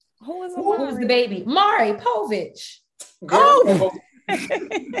 Who is Amari? Who's the baby? Mari Povich. Girl.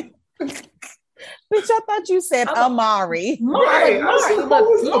 Bitch, I thought you said Amari. Mari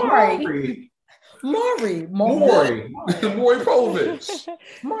Povich. Mari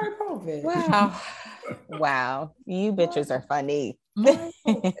Povich. Wow. Wow. You bitches are funny.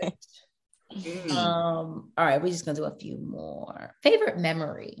 All right, we're just gonna do a few more. Favorite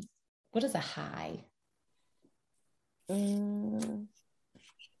memory. What is a high? I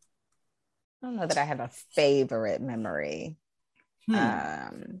don't know that I have a favorite memory.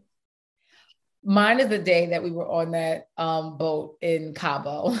 Mine is the day that we were on that boat in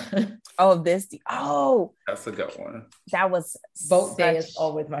Cabo. That's a good one. That was boat day is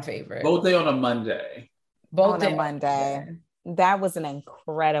always my favorite. Boat day on a Monday. That was an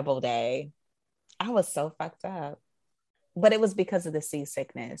incredible day. I was so fucked up, but it was because of the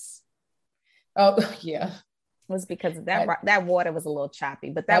seasickness. Oh yeah. It was because of that water was a little choppy,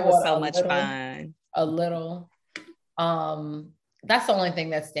 but that was so much fun. A little. That's the only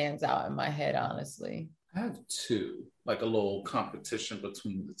thing that stands out in my head, honestly. I have 2, like a little competition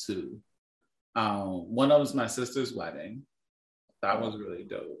between the 2. One of them was my sister's wedding. That was really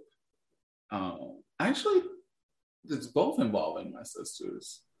dope. Actually, it's both involving my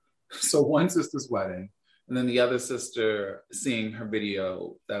sisters. So one sister's wedding, and then the other sister seeing her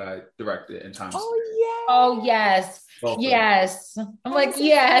video that I directed in Times Square. Oh yes. Yes. I'm like,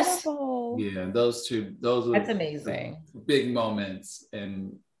 yes. Yeah, those are that's amazing. Big moments.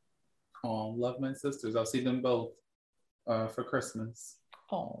 And love my sisters. I'll see them both for Christmas.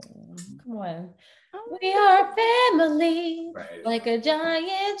 Oh, come on. We are family, like a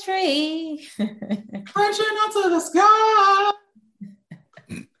giant tree. Crunching onto the sky.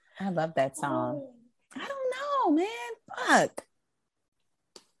 I love that song. I don't know, man. Fuck.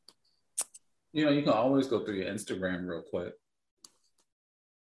 You know, you can always go through your Instagram real quick.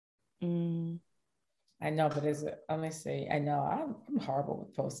 I know, but is it? Let me see. I know I'm horrible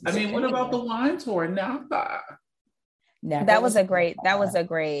with posting. I mean, what about the wine tour? Napa. That was a great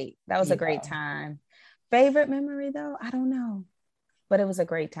time. Favorite memory though? I don't know, but it was a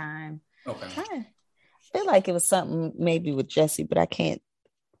great time. Okay. I feel like it was something maybe with Jessie, but I can't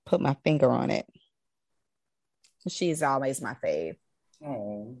put my finger on it. She's always my fave.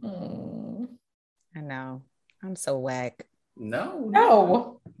 Oh. I know. I'm so whack.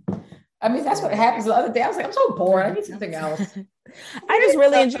 No. I mean, that's what happens the other day. I was like, I'm so bored. I need something else. I just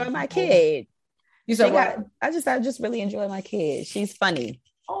really enjoy my kid. You said what? I just really enjoy my kid. She's funny.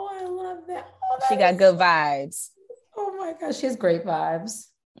 Oh, I love that. She got good vibes. Oh my gosh, she has great vibes.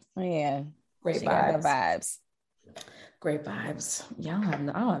 Yeah, great vibes. Great vibes. Yeah, I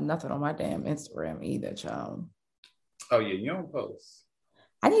don't have nothing on my damn Instagram either, child. Oh yeah, you don't post.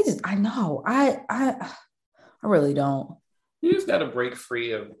 I know. I really don't. You just got to break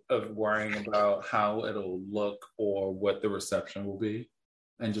free of worrying about how it'll look or what the reception will be,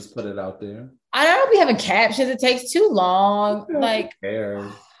 and just put it out there. I don't be having captions. It takes too long. Like,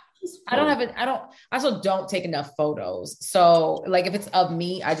 I don't have it. I also don't take enough photos. So like if it's of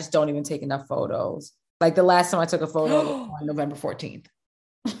me, I just don't even take enough photos. Like the last time I took a photo was on November 14th.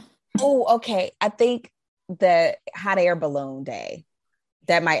 Oh, okay. I think the hot air balloon day,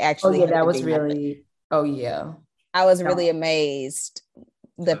 that might actually. Oh yeah, that was really. Oh yeah. I was really amazed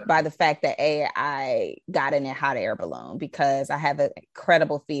by the fact that I got in a hot air balloon, because I have an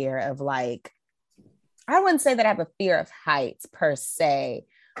incredible fear of, like, I wouldn't say that I have a fear of heights per se,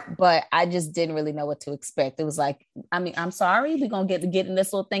 but I just didn't really know what to expect. It was like, I mean, I'm sorry, we're going to get in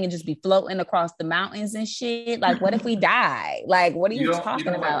this little thing and just be floating across the mountains and shit. Like, what if we die? Like, what are you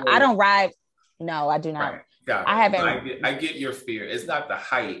talking about? I don't ride. No, I do not. Right. Got it. I haven't. I get your fear. It's not the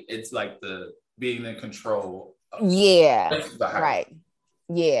height. It's like the being in control. Yeah. Right.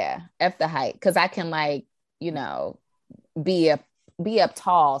 Yeah. F the height. Because I can, like, you know, be up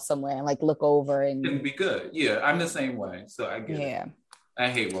tall somewhere and like look over and be good. Yeah, I'm the same way. So I get it. I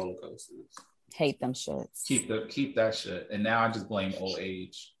hate roller coasters. Hate them shits. Keep that shit. And now I just blame old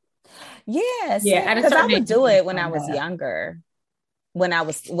age. Yes. Yeah. Because I would do it when I was younger. When I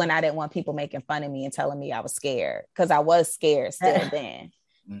didn't want people making fun of me and telling me I was scared. Because I was scared still then.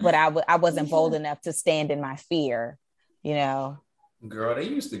 But I wasn't bold enough to stand in my fear, you know. Girl, they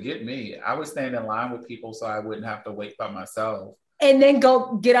used to get me. I would stand in line with people so I wouldn't have to wait by myself. And then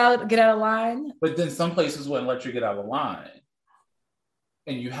go get out of line. But then some places wouldn't let you get out of line.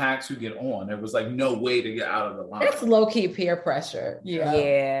 And you had to get on. There was like no way to get out of the line. That's low-key peer pressure. Yeah.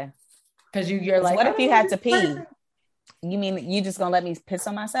 Yeah. Because you're like, what if you had to pee? You mean you just gonna let me piss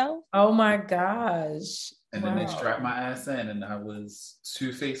on myself? Oh my gosh. And then they strapped my ass in and I was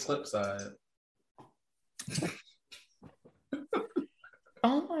two-faced flipside.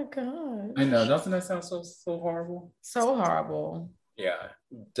 Oh my God. I know. Doesn't that sound so horrible? So horrible. Yeah.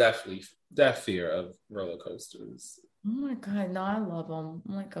 Definitely that fear of roller coasters. Oh my God. No, I love them.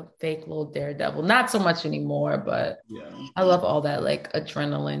 I'm like a fake little daredevil. Not so much anymore, but yeah. I love all that like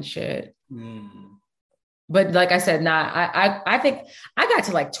adrenaline shit. But like I said, I think I got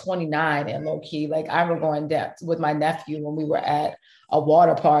to like 29 and low key. Like I remember going depth with my nephew when we were at a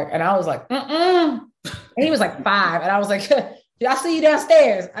water park, and I was like, and he was like 5, and I was like, I'll see you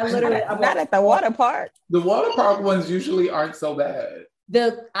downstairs. I literally, I'm not at the water park. The water park ones usually aren't so bad.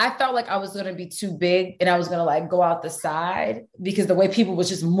 I felt like I was going to be too big and I was going to like go out the side because the way people was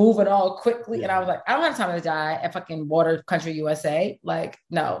just moving all quickly. Yeah. And I was like, I don't have time to die at fucking Water Country USA. Like,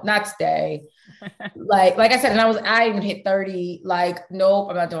 no, not today. like I said, and I even hit 30, like, nope,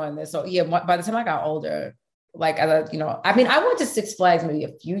 I'm not doing this. So yeah, by the time I got older, like, I went to Six Flags maybe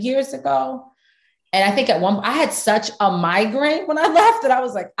a few years ago. And I think I had such a migraine when I left that I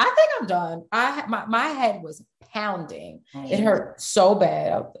was like, I think I'm done. My head was pounding. It hurt so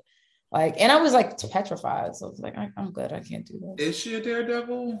bad. And I was like petrified. So I was like, I'm good. I can't do this. Is she a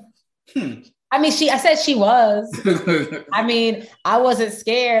daredevil? I mean, I said she was. I mean, I wasn't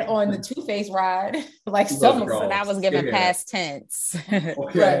scared on the Two-Face ride. Like some, so that was given past tense.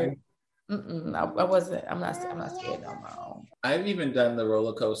 Okay. Right. I wasn't. I'm not scared no more. I've even done the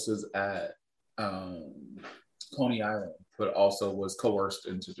roller coasters at Coney Island, but also was coerced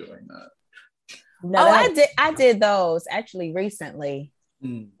into doing that. No, I did those actually recently,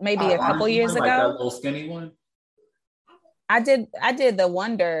 maybe a couple years ago. Like that little skinny one. I did the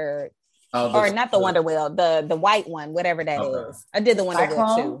Wonder, or not the Wonder Wheel, the white one, whatever that is. I did the Wonder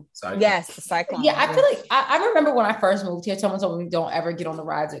Wheel too. Yes, the Cyclone. Yeah, I feel like I remember when I first moved here, someone told me don't ever get on the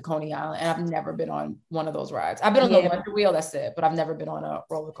rides at Coney Island, and I've never been on one of those rides. I've been on the Wonder Wheel, that's it, but I've never been on a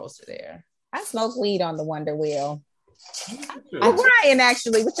roller coaster there. I smoked weed on the Wonder Wheel. With Ryan,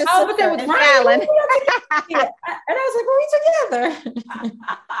 actually, which is with Ryan. Yeah. And I was like, "Well, we together."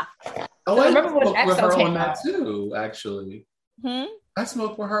 I remember when with her on that too. Actually, I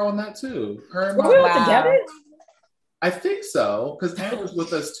smoked with her on that too. Her and we were together. I think so, because Hannah was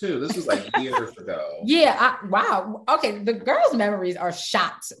with us too. This was like years ago. Yeah. Wow. Okay. The girls' memories are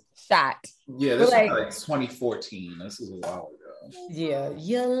shot. Yeah, this was like 2014. This was a while ago. Yeah.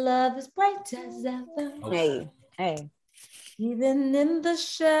 Your love is bright as ever. Okay. Hey. Even in the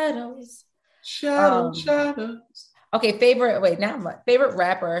shadows. Shadows. Okay, favorite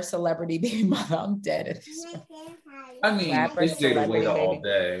rapper, celebrity, baby mother. I'm dead at this point. I mean, it's Jada Waiter all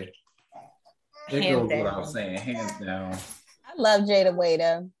day. It goes without saying, hands down. I love Jada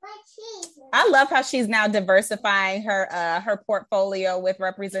Waiter. I love how she's now diversifying her portfolio with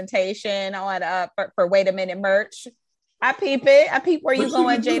representation on for Wait a Minute merch. I peep it. I peep where you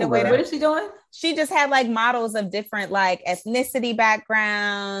going, Jada Waiter. What is she doing? She just had like models of different like ethnicity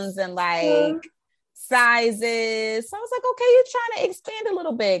backgrounds and like sizes. So I was like, okay, you're trying to expand a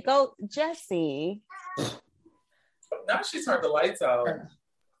little bit. Go, Jessie. Now she turned the lights out.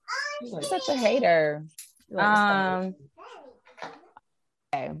 She's such a hater. Okay.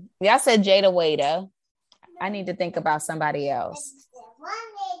 Y'all said Jada Waiter. I need to think about somebody else.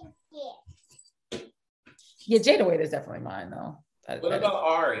 Yeah, Jada Waiter is definitely mine though. What about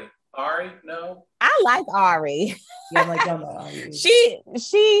Ari? Ari, no. I like Ari. Yeah, I'm like, don't know Ari. She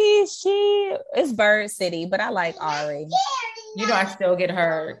is Bird City, but I like Ari. You know, I still get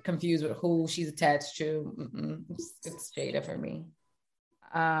her confused with who she's attached to. It's Jada for me.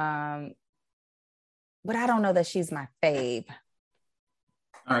 But I don't know that she's my fave.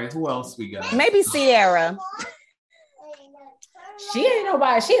 All right, who else we got? Maybe Sierra. She ain't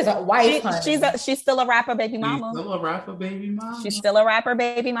nobody. She is a wife. She's still a rapper, baby mama. She's still a rapper, baby mama. She's still a rapper,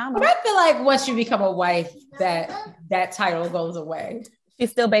 baby mama. But I feel like once you become a wife, that title goes away.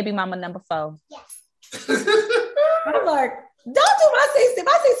 She's still baby mama number 4. Yes. I'm like, don't do my CC.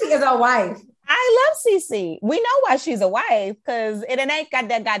 My CC is a wife. I love CC. We know why she's a wife, because it ain't got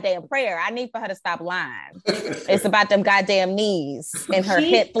that goddamn prayer. I need for her to stop lying. It's about them goddamn knees and her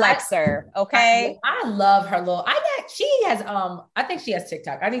hip flexor. Okay. I love her little. She has I think she has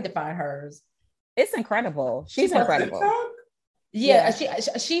TikTok. I need to find hers. It's incredible. She's incredible. Yeah.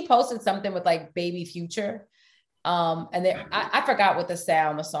 She posted something with like Baby Future. And then I forgot what the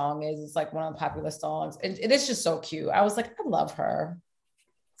song is. It's like one of the popular songs. And it is just so cute. I was like, I love her.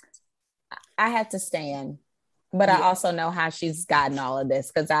 I had to stand, but I also know how she's gotten all of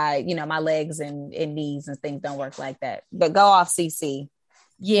this, because my legs and knees and things don't work like that. But go off, CC.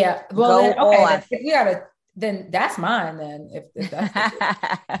 Yeah. Well, then, okay. If we gotta, then that's mine. Then if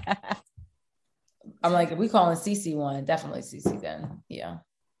that's I'm like, if we calling CC one, definitely CC. Then yeah.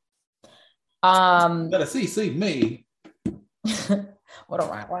 Better CC me. What a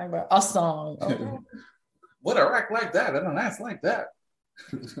rack like that. A song. Okay. What a rack like that. I don't ask like that.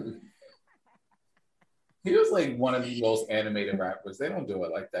 He was like one of the most animated rappers. They don't do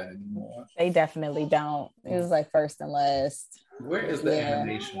it like that anymore. They definitely don't. It was like first and last. Where is the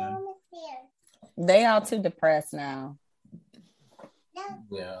animation? They all too depressed now.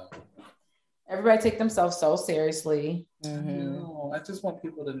 Yeah. Everybody take themselves so seriously. Mm-hmm. No, I just want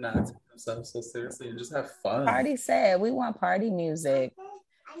people to not take themselves so seriously and just have fun. Party said we want party music.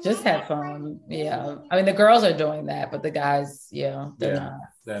 Just have fun. Yeah. I mean, the girls are doing that, but the guys, they're not.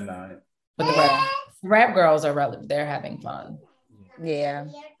 They're not. But the rap girls are they're having fun. Yeah.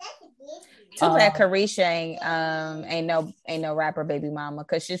 Too bad Carisha ain't no rapper baby mama,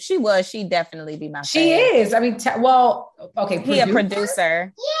 because if she was, she'd definitely be my She fan. is. I mean, okay. He a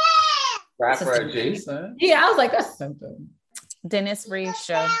producer. Rapper adjacent. Yeah, I was like, that's something. Dennis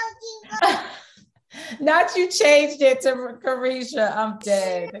Risha. Not you changed it to Carisha. I'm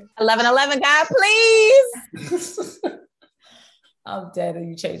dead. 1111 God, please. I'm dead and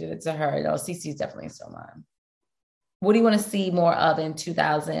you changed it to her. No, CC's definitely still mine. What do you want to see more of in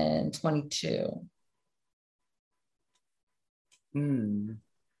 2022?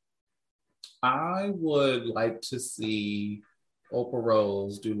 I would like to see Oprah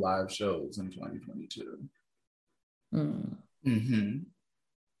Rose do live shows in 2022.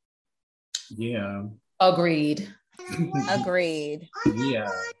 Yeah. Agreed. Agreed. Yeah.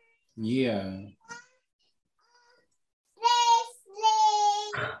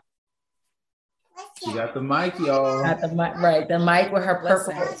 She got the mic, y'all. Got the mic, right? The mic with her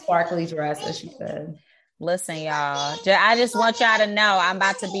purple sparkly dress, as she said. Listen, y'all. I just want y'all to know I'm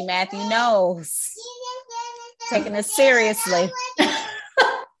about to be Matthew Knowles. Taking this seriously.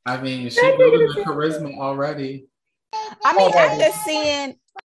 I mean, she's building the charisma already. I mean,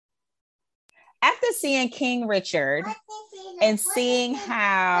 after seeing King Richard and seeing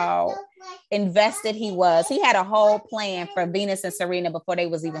how invested he was, he had a whole plan for Venus and Serena before they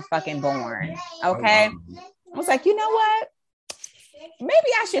was even fucking born. Okay. I was like, you know what? Maybe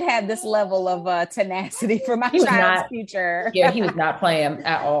I should have this level of tenacity for my child's future. Yeah, he was not playing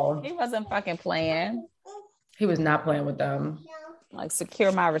at all. He wasn't fucking playing. He was not playing with them. Like,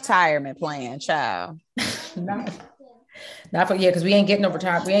 secure my retirement plan, child. Not for because we ain't getting no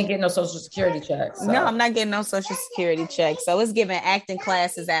retirement. We ain't getting no social security checks. So. No, I'm not getting no social security checks. So it's giving acting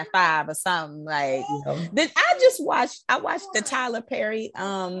classes at 5 or something. Like, I watched the Tyler Perry,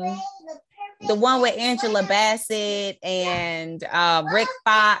 the one with Angela Bassett and Rick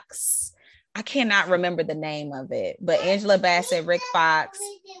Fox. I cannot remember the name of it, but Angela Bassett, Rick Fox,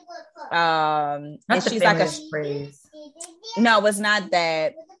 and she's like phrase. No, it's not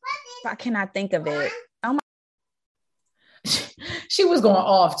that. I cannot think of it. Oh my! She was going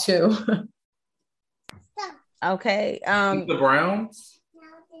off too. Okay. Meet the Browns.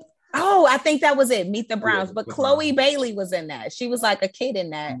 Oh, I think that was it. Meet the Browns. Yeah, but Chloe Bailey was in that. She was like a kid in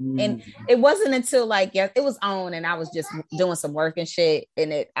that. And it wasn't until it was on and I was just doing some work and shit.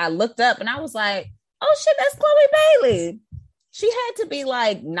 And I looked up and I was like, oh shit, that's Chloe Bailey. She had to be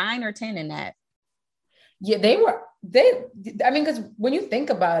like 9 or 10 in that. Yeah, because when you think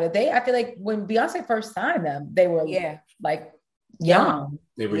about it, I feel like when Beyonce first signed them, they were like young.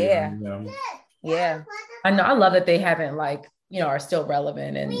 They were young. Yeah. I know. I love that they haven't are still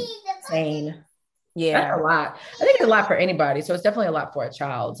relevant and sane. Yeah. That's a lot. I think it's a lot for anybody. So it's definitely a lot for a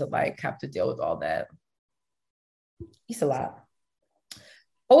child to have to deal with all that. It's a lot.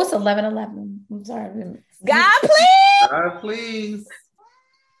 Oh, it's 11:11. I'm sorry. God, please. God, please.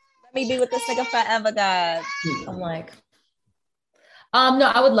 Let me be with this nigga forever, God. I'm like, no,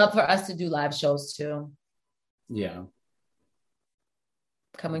 I would love for us to do live shows too. Yeah.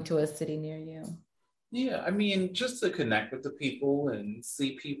 Coming to a city near you. Yeah, I mean, just to connect with the people and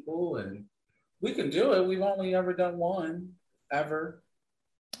see people, and we can do it. We've only ever done one, ever.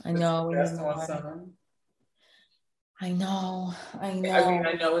 I know. I know. I mean,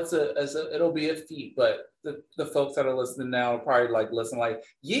 I know it'll be a feat, but the folks that are listening now are probably listen,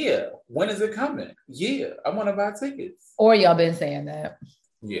 yeah, when is it coming? Yeah, I want to buy tickets. Or y'all been saying that.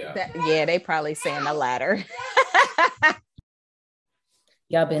 Yeah. They probably saying the latter.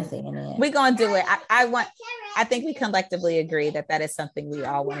 Y'all been saying it. We're gonna do it. I think we collectively agree that is something we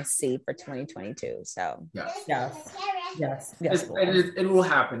all want to see for 2022. So yes. It will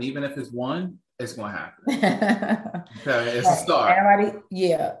happen. Even if it's one, it's gonna happen. Okay, it's a start. Everybody,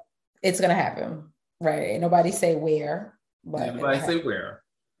 it's gonna happen. Right. Ain't nobody say where. But But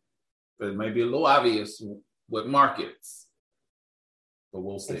it may be a little obvious with markets. But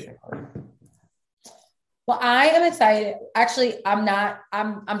we'll see. Well, I am excited. Actually, I'm not.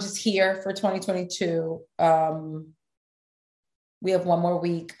 I'm just here for 2022. We have one more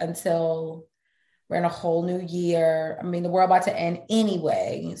week until we're in a whole new year. I mean, the world about to end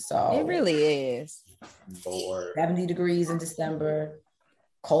anyway. So it really is. Lord. 70 degrees in December,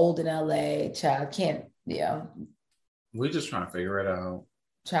 cold in LA. Child can't. Yeah. We're just trying to figure it out.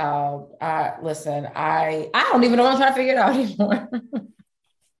 Child, listen. I don't even know what I'm trying to figure it out anymore.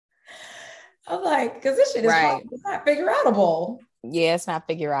 I'm like, because this shit is hard. It's not figure outable. Yeah, it's not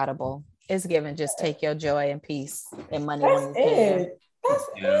figure outable. It's given just take your joy and peace and money. That's it. That's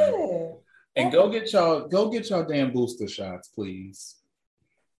it. And go get y'all damn booster shots, please.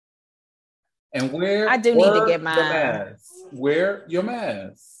 And I do need to get mine. Wear your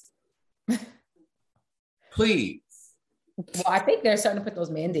mask. Please. Well, I think they're starting to put those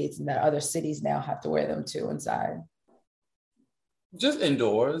mandates in that other cities now have to wear them too inside. Just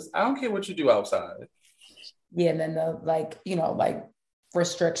indoors. I don't care what you do outside. Yeah, and then the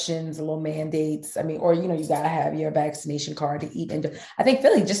restrictions, little mandates. I mean, or you gotta have your vaccination card to eat indoors. I think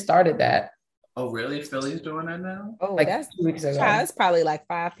Philly just started that. Oh, really? Philly's doing that now? Oh, Like that's 2 weeks ago. child, it's probably like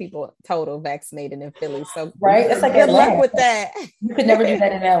 5 people total vaccinated in Philly. So Right? It's like good luck Atlanta. with that. You could never do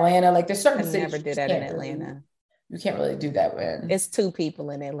that in Atlanta. Like there's certain I cities never you did that can't in really- Atlanta. you can't really do that in. It's 2 people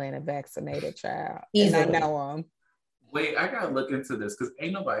in Atlanta vaccinated, child. Easily. And I know them. Wait, I gotta look into this because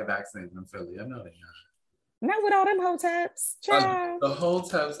ain't nobody vaccinated in Philly. I know they not. Not with all them hoteps, child. The whole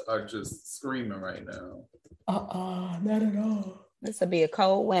tabs are just screaming right now. Not at all. This will be a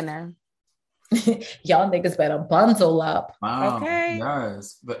cold winter. Y'all niggas better bundle up. Wow. Okay.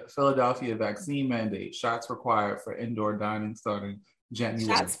 Yes. But Philadelphia vaccine mandate. Shots required for indoor dining starting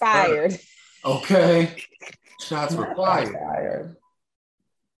January. Shots fired. 3rd. Okay. Shots Not required. fired.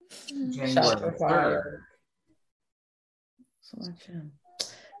 January Shots 3rd. fired.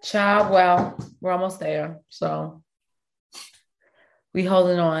 Child, well, we're almost there. So we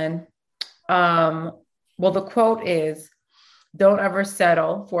holding on. Well, the quote is, don't ever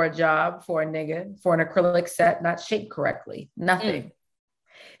settle for a job for a nigga for an acrylic set not shaped correctly. Nothing.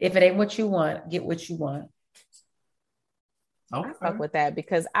 If it ain't what you want, get what you want. I fuck with that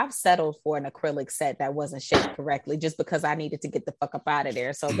because I've settled for an acrylic set that wasn't shaped correctly just because I needed to get the fuck up out of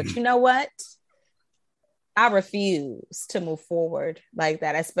there. So, but you know what? I refuse to move forward like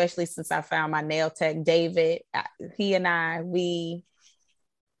that, especially since I found my nail tech, David. He and I,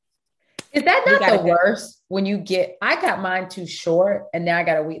 Is that not the worst when you get, I got mine too short and now I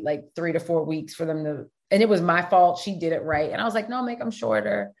got to wait like 3 to 4 weeks for them to, and it was my fault. She did it right. And I was like, no, make them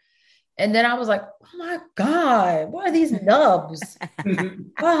shorter. And then I was like, oh my God, what are these nubs?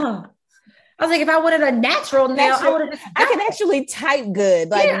 Oh. I was like, if I wanted a natural nail, I can actually type good.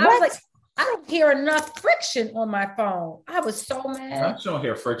 Like, yeah, I was like, I don't hear enough friction on my phone. I was so mad. I don't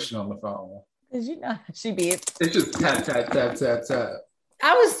hear friction on the phone. Because you know, she be. It's just tap, tap, tap, tap, tap.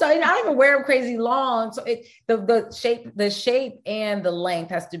 I was so, I don't even wear them crazy long. So the shape and the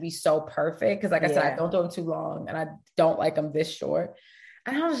length has to be so perfect. Cause like I said, I don't do them too long and I don't like them this short.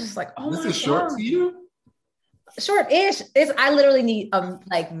 And I was just like, oh my God. This is short to you? Short-ish. I literally need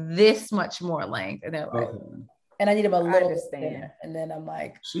like this much more length. And then like, and I need them a little bit thinner. And then I'm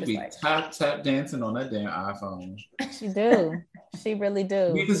like, she be like, tap dancing on that damn iPhone. She do. She really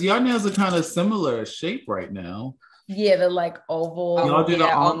do. Because y'all nails are kind of similar shape right now. Yeah, the like oval. Y'all do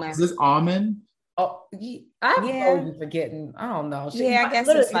the almond. Is this almond? Oh, I'm always forgetting. I don't know. I guess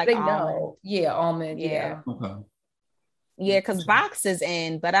it's like almond. Know. Yeah, almond. Yeah. Okay. Yeah, because box is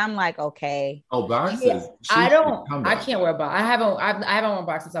in, but I'm like, okay. Oh, box is. I can't wear a box. I haven't worn a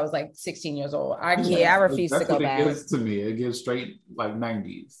box since I was like 16 years old. I refuse to go back. It gives to me. It gives straight like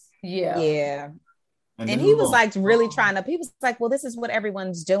 90s. Yeah. Yeah. And he was like really trying to, he was like, well, this is what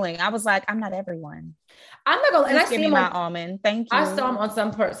everyone's doing. I was like, I'm not everyone. I'm not gonna, and I see him my almond. Thank you. I saw him on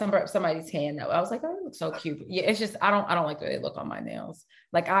somebody's hand though. I was like, oh, it looks so cute. Yeah, it's just I don't like the way they look on my nails.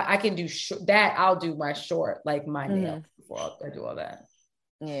 Like I can do that. I'll do my short, like my nails before I do all that.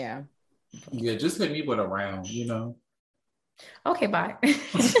 Yeah. Yeah, just hit me with a round, you know. Okay, bye.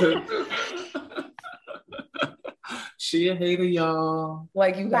 She a hater, y'all.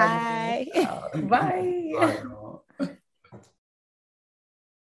 Like you guys. Bye. Bye. Bye.